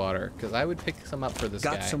purified water? Because I would pick some up for this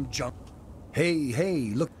guy. Got some junk.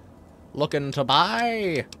 Hey, look. Looking to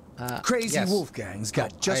buy. Crazy yes. Wolfgang's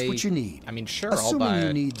got just what you need. I mean, sure, Assuming I'll buy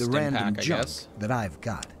you need the random pack, I junk guess. that I've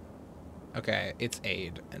got. Okay, it's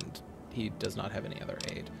aid, and he does not have any other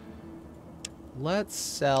aid. Let's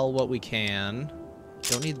sell what we can.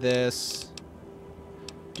 Don't need this.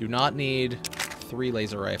 Do not need 3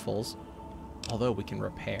 laser rifles. Although we can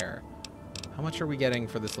repair. How much are we getting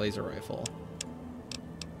for this laser rifle?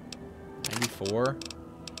 94?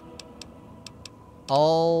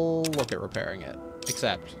 I'll look at repairing it.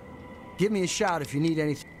 Except... Give me a shout if you need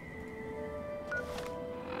anything.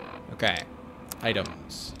 Okay.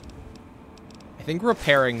 Items. I think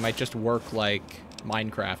repairing might just work like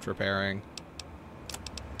Minecraft repairing.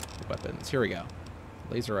 Weapons. Here we go.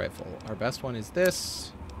 Laser rifle. Our best one is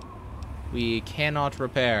this. We cannot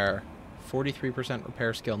repair. 43%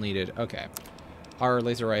 repair skill needed. Okay. Our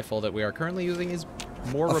laser rifle that we are currently using is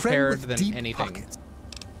more repaired than anything.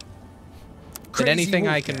 Than anything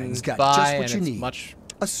I can buy, and it's much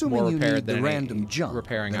more repaired than any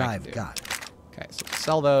repairing I can do. Okay, so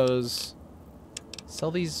sell those.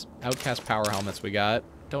 Sell these outcast power helmets we got.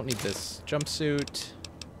 Don't need this jumpsuit.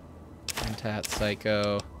 Mentat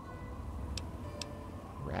Psycho.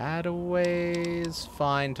 Radaway is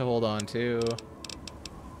fine to hold on to.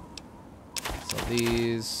 Sell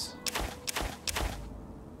these.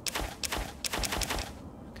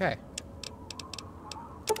 Okay.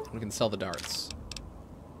 We can sell the darts.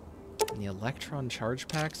 And the electron charge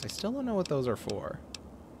packs, I still don't know what those are for.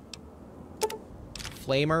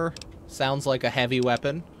 Flamer sounds like a heavy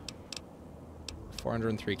weapon.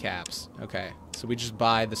 403 caps. Okay, so we just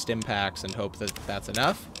buy the stim packs and hope that that's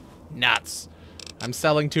enough? Nuts! I'm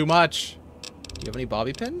selling too much. Do you have any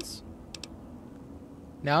bobby pins?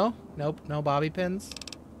 No? Nope, no bobby pins?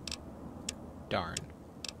 Darn.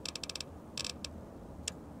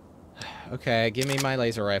 Okay, give me my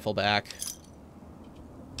laser rifle back.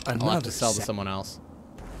 I'll have to sell to someone else.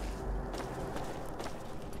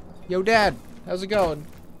 Yo, Dad! How's it going?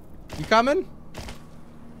 You coming?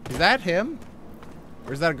 Is that him?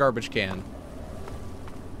 Or is that a garbage can?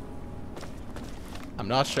 I'm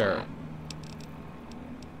not sure.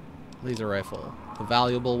 Laser rifle. The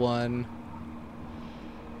valuable one.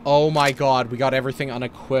 Oh my god, we got everything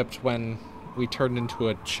unequipped when we turned into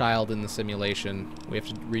a child in the simulation. We have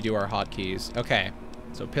to redo our hotkeys. Okay.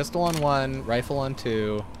 So pistol on 1, rifle on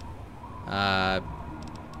 2.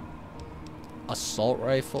 Assault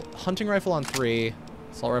rifle. Hunting rifle on 3.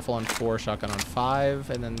 Assault rifle on 4, shotgun on 5,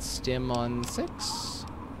 and then stim on 6.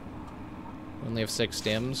 We only have 6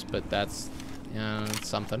 stims, but that's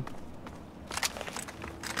something.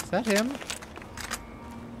 Is that him?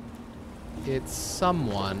 It's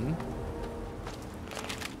someone.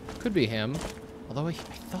 Could be him. Although I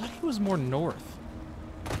thought he was more north.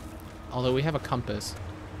 Although we have a compass.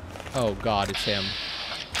 Oh god, it's him.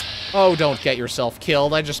 Oh, don't get yourself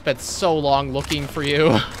killed. I just spent so long looking for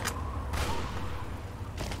you.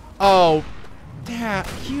 Oh, Dad,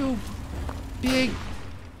 you big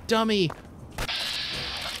dummy.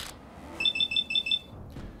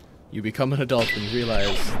 You become an adult and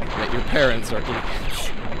realize that your parents are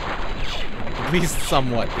idiots. At least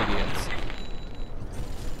somewhat idiots.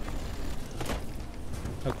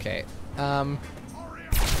 Okay, I'm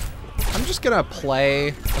just gonna play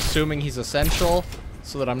assuming he's essential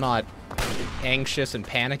so that I'm not anxious and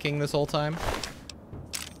panicking this whole time.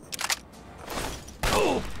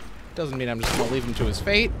 Doesn't mean I'm just gonna leave him to his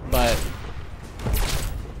fate, but...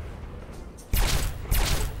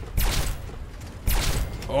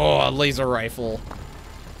 Oh, a laser rifle.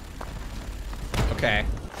 Okay.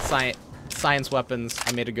 Science weapons.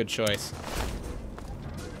 I made a good choice.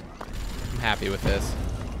 I'm happy with this.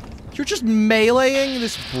 You're just meleeing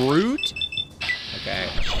this brute? Okay.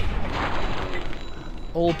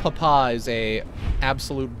 Old Papa is a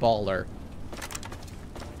absolute baller.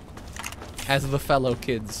 As the fellow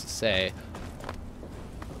kids say.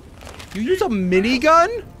 You use a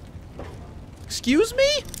minigun? Excuse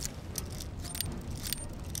me?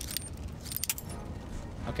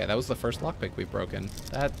 Okay, that was the first lockpick we've broken.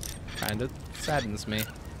 That kind of saddens me.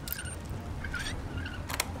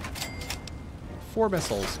 4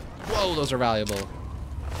 missiles. Whoa, those are valuable.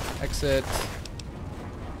 Exit.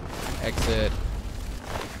 Exit.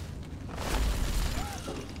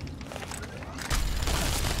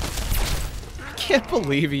 I can't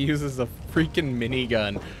believe he uses a freaking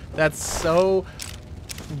minigun. That's so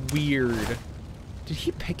weird. Did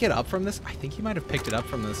he pick it up from this? I think he might have picked it up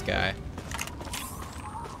from this guy.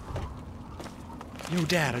 Yo,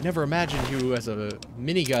 Dad, I never imagined you as a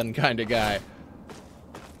minigun kind of guy.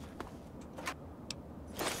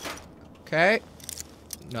 Okay.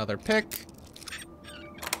 Another pick.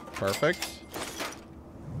 Perfect.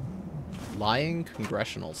 Lying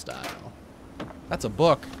congressional style. That's a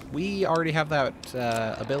book. We already have that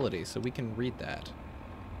ability, so we can read that.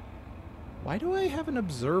 Why do I have an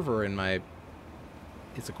observer in my...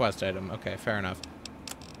 It's a quest item. Okay, fair enough.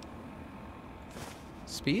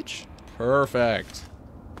 Speech? Perfect.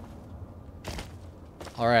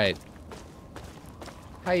 All right.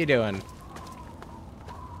 How you doing?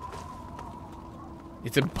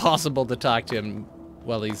 It's impossible to talk to him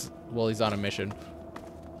while he's on a mission.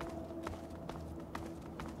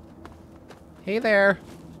 Hey there.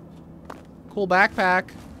 Cool backpack.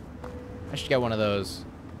 I should get one of those.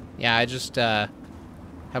 Yeah, I just have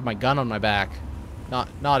my gun on my back. Not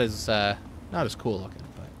as cool looking,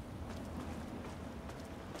 but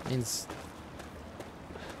means.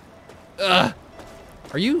 Ugh.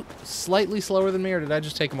 Are you slightly slower than me, or did I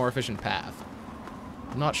just take a more efficient path?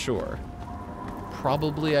 I'm not sure.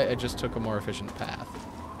 Probably I just took a more efficient path.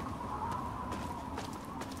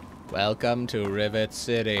 Welcome to Rivet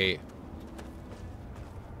City.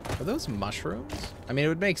 Are those mushrooms? I mean, it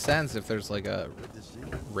would make sense if there's like a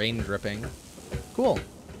rain dripping. Cool.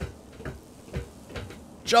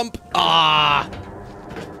 Jump! Ah!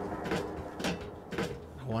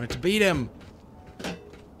 I wanted to beat him.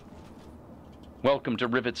 Welcome to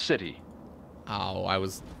Rivet City. Oh, I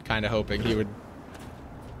was kind of hoping he would...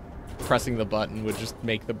 Pressing the button would just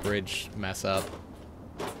make the bridge mess up.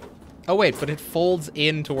 Oh wait, but it folds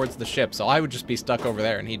in towards the ship, so I would just be stuck over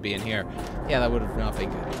there and he'd be in here. Yeah, that would have not been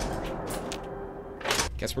good.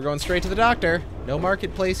 Guess we're going straight to the doctor. No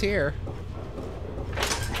marketplace here.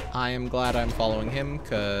 I am glad I'm following him,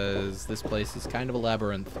 because this place is kind of a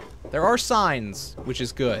labyrinth. There are signs, which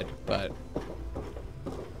is good, but...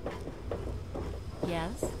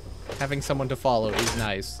 Yes? Having someone to follow is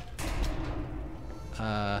nice.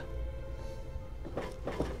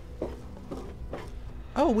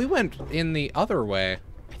 Oh, we went in the other way.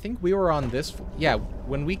 I think we were on this... Yeah,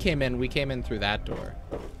 when we came in through that door.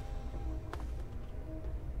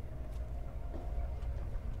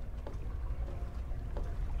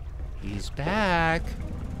 He's back.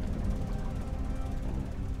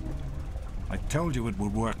 I told you it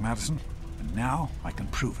would work, Madison, and now I can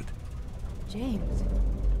prove it. James,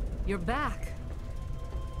 you're back.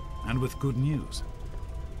 And with good news.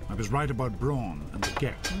 I was right about Braun and the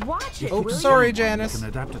Gek. Watch it, Oh, will sorry, you? Janice. You can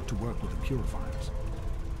adapt it to work with the purifiers.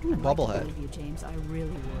 Ooh, bobblehead. I believe you, James. I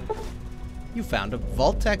really would. You found a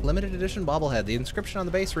Vault-Tec limited edition bobblehead. The inscription on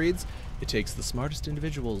the base reads, "It takes the smartest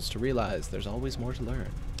individuals to realize there's always more to learn."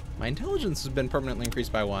 My intelligence has been permanently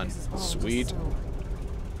increased by 1. This is all Sweet.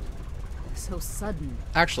 So sudden.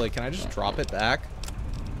 Actually, can I just drop it back?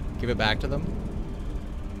 Give it back to them?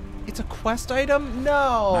 It's a quest item?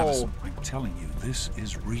 No! Madison, I'm telling you, this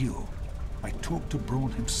is real. I talked to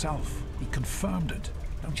Braun himself. He confirmed it.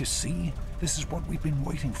 Don't you see? This is what we've been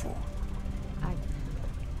waiting for.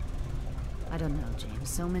 I don't know, James.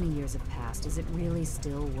 So many years have passed. Is it really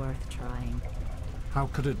still worth trying? How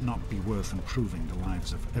could it not be worth improving the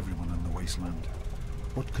lives of everyone in the wasteland?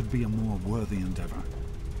 What could be a more worthy endeavor?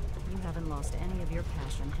 You haven't lost any of your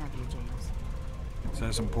passion, have you, James? It's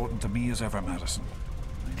as important to me as ever, Madison.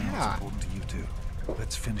 I know Yeah. it's important to you too.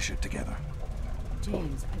 Let's finish it together.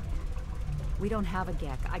 James, we don't have a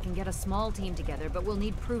Gek. I can get a small team together, but we'll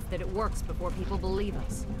need proof that it works before people believe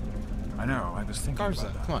us. I know, I was thinking Garza,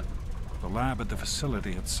 about that. come on. The lab at the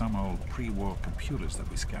facility had some old pre-war computers that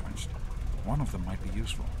we scavenged. One of them might be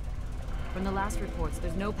useful. From the last reports,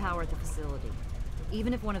 there's no power at the facility.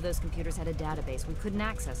 Even if one of those computers had a database, we couldn't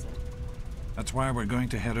access it. That's why we're going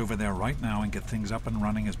to head over there right now and get things up and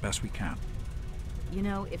running as best we can. You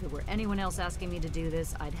know, if it were anyone else asking me to do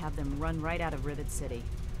this, I'd have them run right out of Rivet City.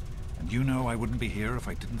 And you know I wouldn't be here if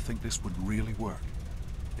I didn't think this would really work.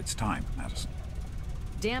 It's time, Madison.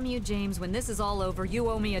 Damn you, James. When this is all over, you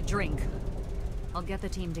owe me a drink. I'll get the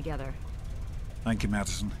team together. Thank you,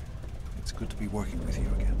 Madison. It's good to be working with you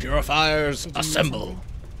again. Purifiers, assemble.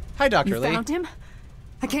 Hi, Dr. You Lee. found him?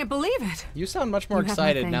 I can't believe it. You sound much more You have my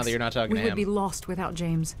excited now thanks. that you're not talking we to would him. be lost without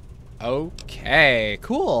James. Okay,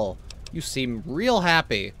 cool. You seem real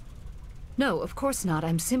happy. No, of course not.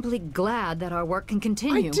 I'm simply glad that our work can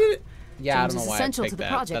continue. I did. Yeah, James I don't know is why essential I to picked the that.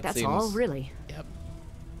 project. That That's seems... all, really. Yep.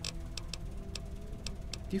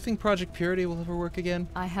 Do you think Project Purity will ever work again?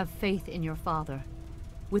 I have faith in your father.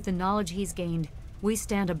 With the knowledge he's gained, we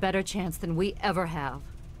stand a better chance than we ever have.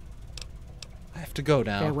 I have to go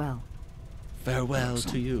now. Farewell. Farewell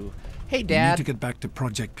to you. Hey, We Dad. need to get back to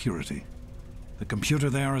Project Purity. The computer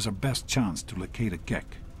there is our best chance to locate a Gek.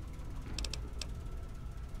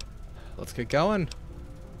 Let's get going.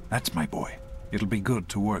 That's my boy. It'll be good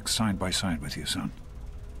to work side by side with you, son.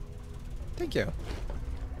 Thank you.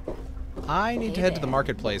 I need to head to the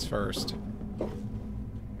marketplace first.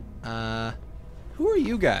 Who are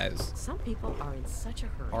you guys? Some people are in such a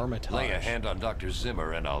hurry. Armitage. Lay a hand on Dr.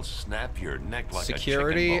 Zimmer and I'll snap your neck like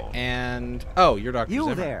Security a chicken bone. and... Oh, you're Dr. You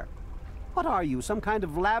Zimmer. there. What are you, some kind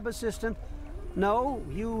of lab assistant? No,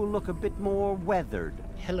 you look a bit more weathered.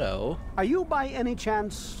 Hello. Are you by any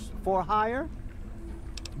chance for hire?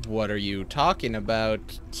 What are you talking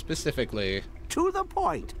about specifically? To the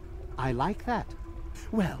point. I like that.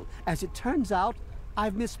 Well, as it turns out,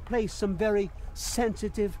 I've misplaced some very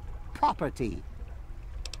sensitive property.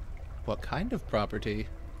 What kind of property?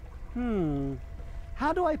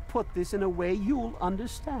 How do I put this in a way you'll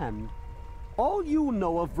understand? All you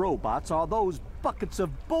know of robots are those buckets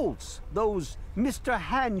of bolts, those Mr.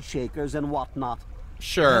 Handshakers and whatnot.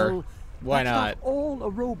 Sure. Well, Why that's not? all a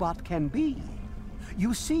robot can be.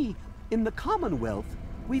 You see, in the Commonwealth,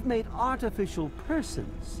 we've made artificial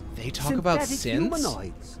persons. They talk about synthetic synths?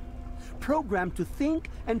 humanoids, programmed to think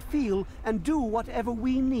and feel and do whatever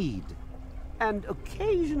we need. And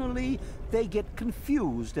occasionally, they get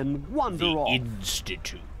confused and wander off.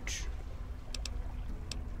 Institute.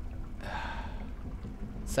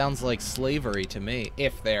 Sounds like slavery to me,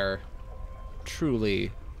 if they're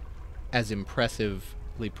truly as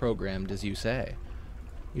impressively programmed as you say.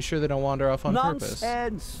 You sure they don't wander off on purpose?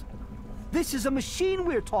 Nonsense! This is a machine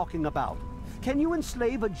we're talking about. Can you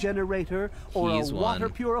enslave a generator or He's a water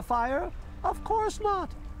one. purifier? Of course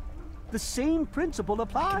not. The same principle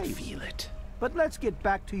applies. I can feel it. But let's get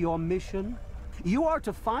back to your mission. You are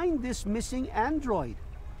to find this missing android.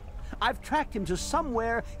 I've tracked him to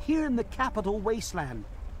somewhere here in the capital wasteland.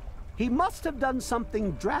 He must have done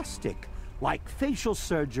something drastic, like facial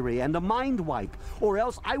surgery and a mind wipe, or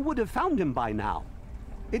else I would have found him by now.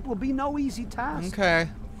 It will be no easy task. Okay.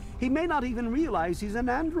 He may not even realize he's an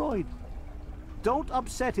android. Don't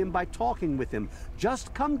upset him by talking with him.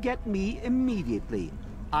 Just come get me immediately.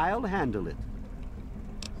 I'll handle it.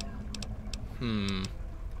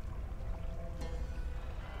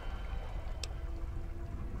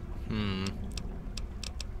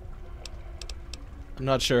 I'm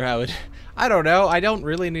not sure how it... I don't know. I don't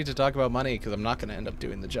really need to talk about money because I'm not going to end up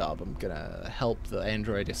doing the job. I'm going to help the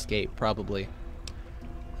android escape, probably.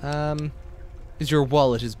 Is your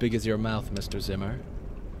wallet as big as your mouth, Mr. Zimmer?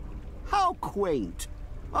 How quaint.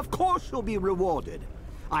 Of course you'll be rewarded.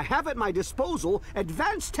 I have at my disposal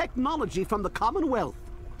advanced technology from the Commonwealth.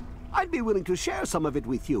 I'd be willing to share some of it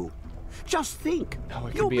with you. Just think, Oh,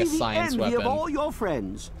 it could you'll be a the science envy weapon. of all your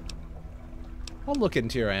friends. I'll look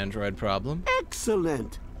into your android problem.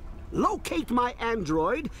 Excellent. Locate my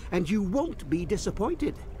android, and you won't be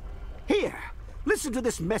disappointed. Here, listen to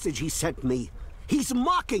this message he sent me. He's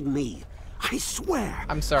mocking me. I swear.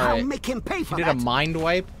 I'm sorry. I'll make him pay for He did that. a mind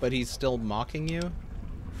wipe, but he's still mocking you?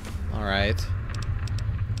 Alright.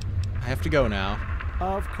 I have to go now.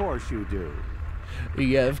 Of course you do.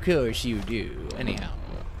 Yeah, of course you do. Anyhow.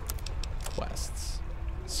 Quests.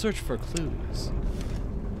 Search for clues.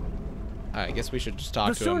 I guess we should just talk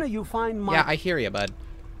The to sooner him. you find my... Yeah, I hear you, bud.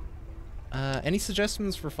 Any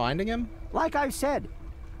suggestions for finding him? Like I said,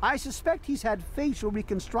 I suspect he's had facial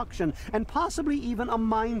reconstruction and possibly even a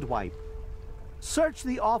mind wipe. Search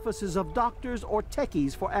the offices of doctors or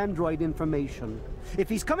techies for android information. If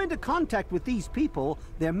he's come into contact with these people,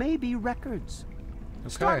 there may be records.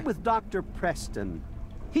 Start with Dr. Preston.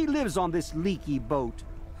 He lives on this leaky boat.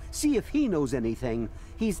 See if he knows anything.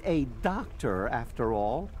 He's a doctor, after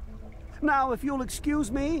all. Now, if you'll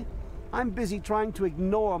excuse me, I'm busy trying to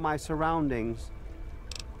ignore my surroundings.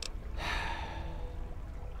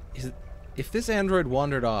 If this android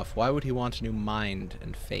wandered off, why would he want a new mind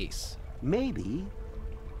and face? Maybe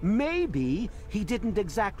he didn't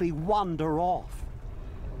exactly wander off.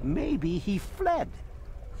 Maybe he fled.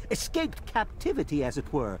 Escaped captivity, as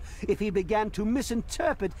it were, if he began to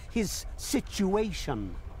misinterpret his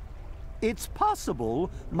situation. It's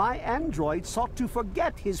possible my android sought to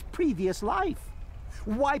forget his previous life.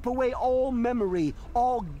 Wipe away all memory,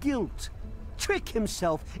 all guilt. Trick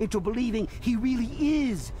himself into believing he really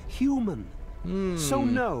is human. So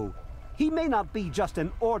no, he may not be just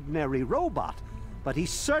an ordinary robot, but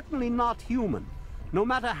he's certainly not human, no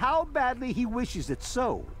matter how badly he wishes it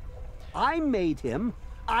so. I made him.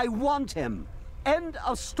 I want him. End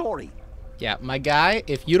of story. Yeah, my guy,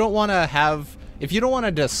 if you don't want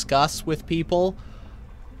to discuss with people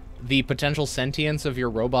the potential sentience of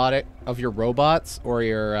your robots or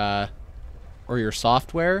your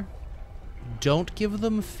software, don't give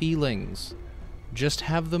them feelings. Just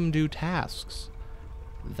have them do tasks.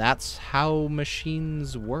 That's how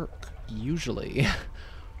machines work, usually.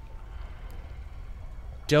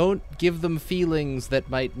 Don't give them feelings that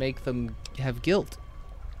might make them have guilt.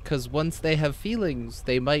 Because once they have feelings,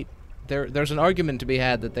 they might... There's an argument to be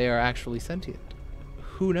had that they are actually sentient.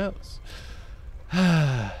 Who knows?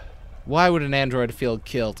 Why would an android feel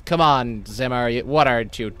guilt? Come on, Zimmer, what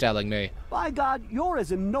aren't you telling me? By God, you're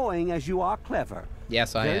as annoying as you are clever.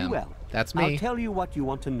 Yes, I am. Very well. That's me. I'll tell you what you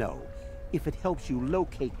want to know, if it helps you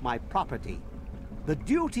locate my property. The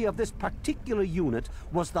duty of this particular unit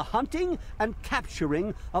was the hunting and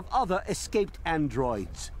capturing of other escaped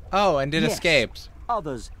androids. Oh, and it Yes, escaped.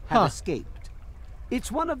 Others have escaped.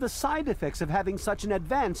 It's one of the side effects of having such an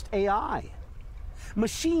advanced AI.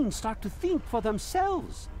 Machines start to think for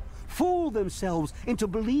themselves, fool themselves into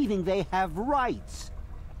believing they have rights.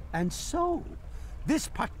 And so, this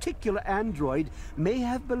particular android may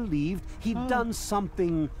have believed he'd done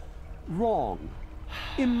something wrong,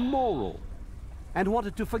 immoral, and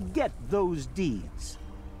wanted to forget those deeds.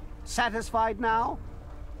 Satisfied now?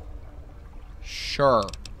 Sure.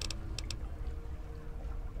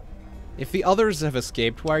 If the others have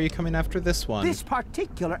escaped, why are you coming after this one? This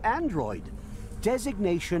particular android,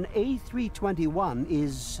 designation A321,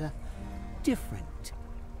 is different,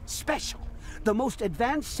 special, the most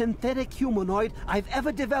advanced synthetic humanoid I've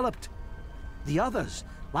ever developed. The others,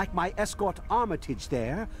 like my escort Armitage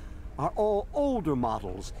there, are all older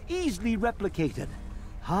models, easily replicated.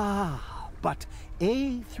 But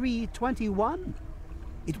A321?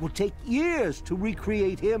 It will take years to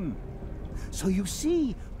recreate him. So you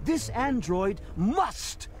see, this android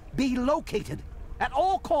must be located at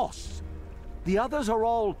all costs. The others are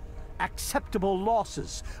all acceptable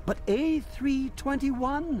losses, but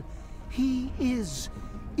A321, he is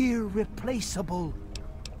irreplaceable.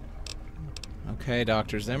 Okay,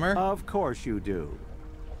 Dr. Zimmer. Of course you do.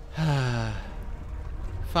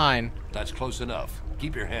 Fine. That's close enough.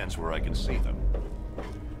 Keep your hands where I can see them.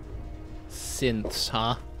 Synths,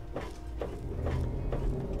 huh?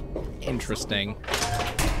 Interesting.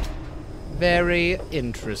 Very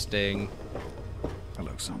interesting.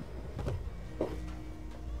 Hello, son. How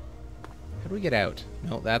do we get out?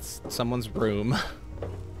 No, that's someone's room.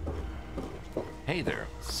 Hey there.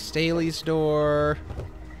 Staley's door.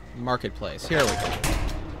 Marketplace. Here we go.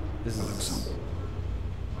 This is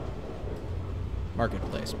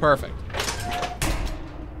Marketplace. Perfect.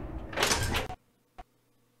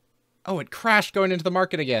 Oh, it crashed going into the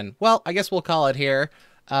market again. Well, I guess we'll call it here.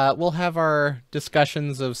 We'll have our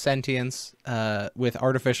discussions of sentience with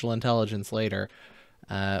artificial intelligence later.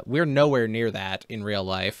 We're nowhere near that in real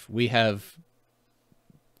life. We have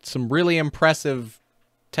some really impressive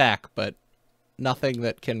tech, but nothing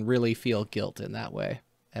that can really feel guilt in that way.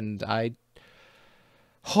 And I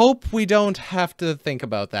hope we don't have to think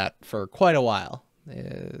about that for quite a while.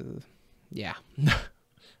 Yeah.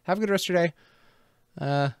 Have a good rest of your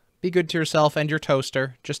day. Be good to yourself and your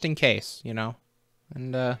toaster, just in case, you know.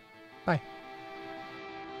 And, bye.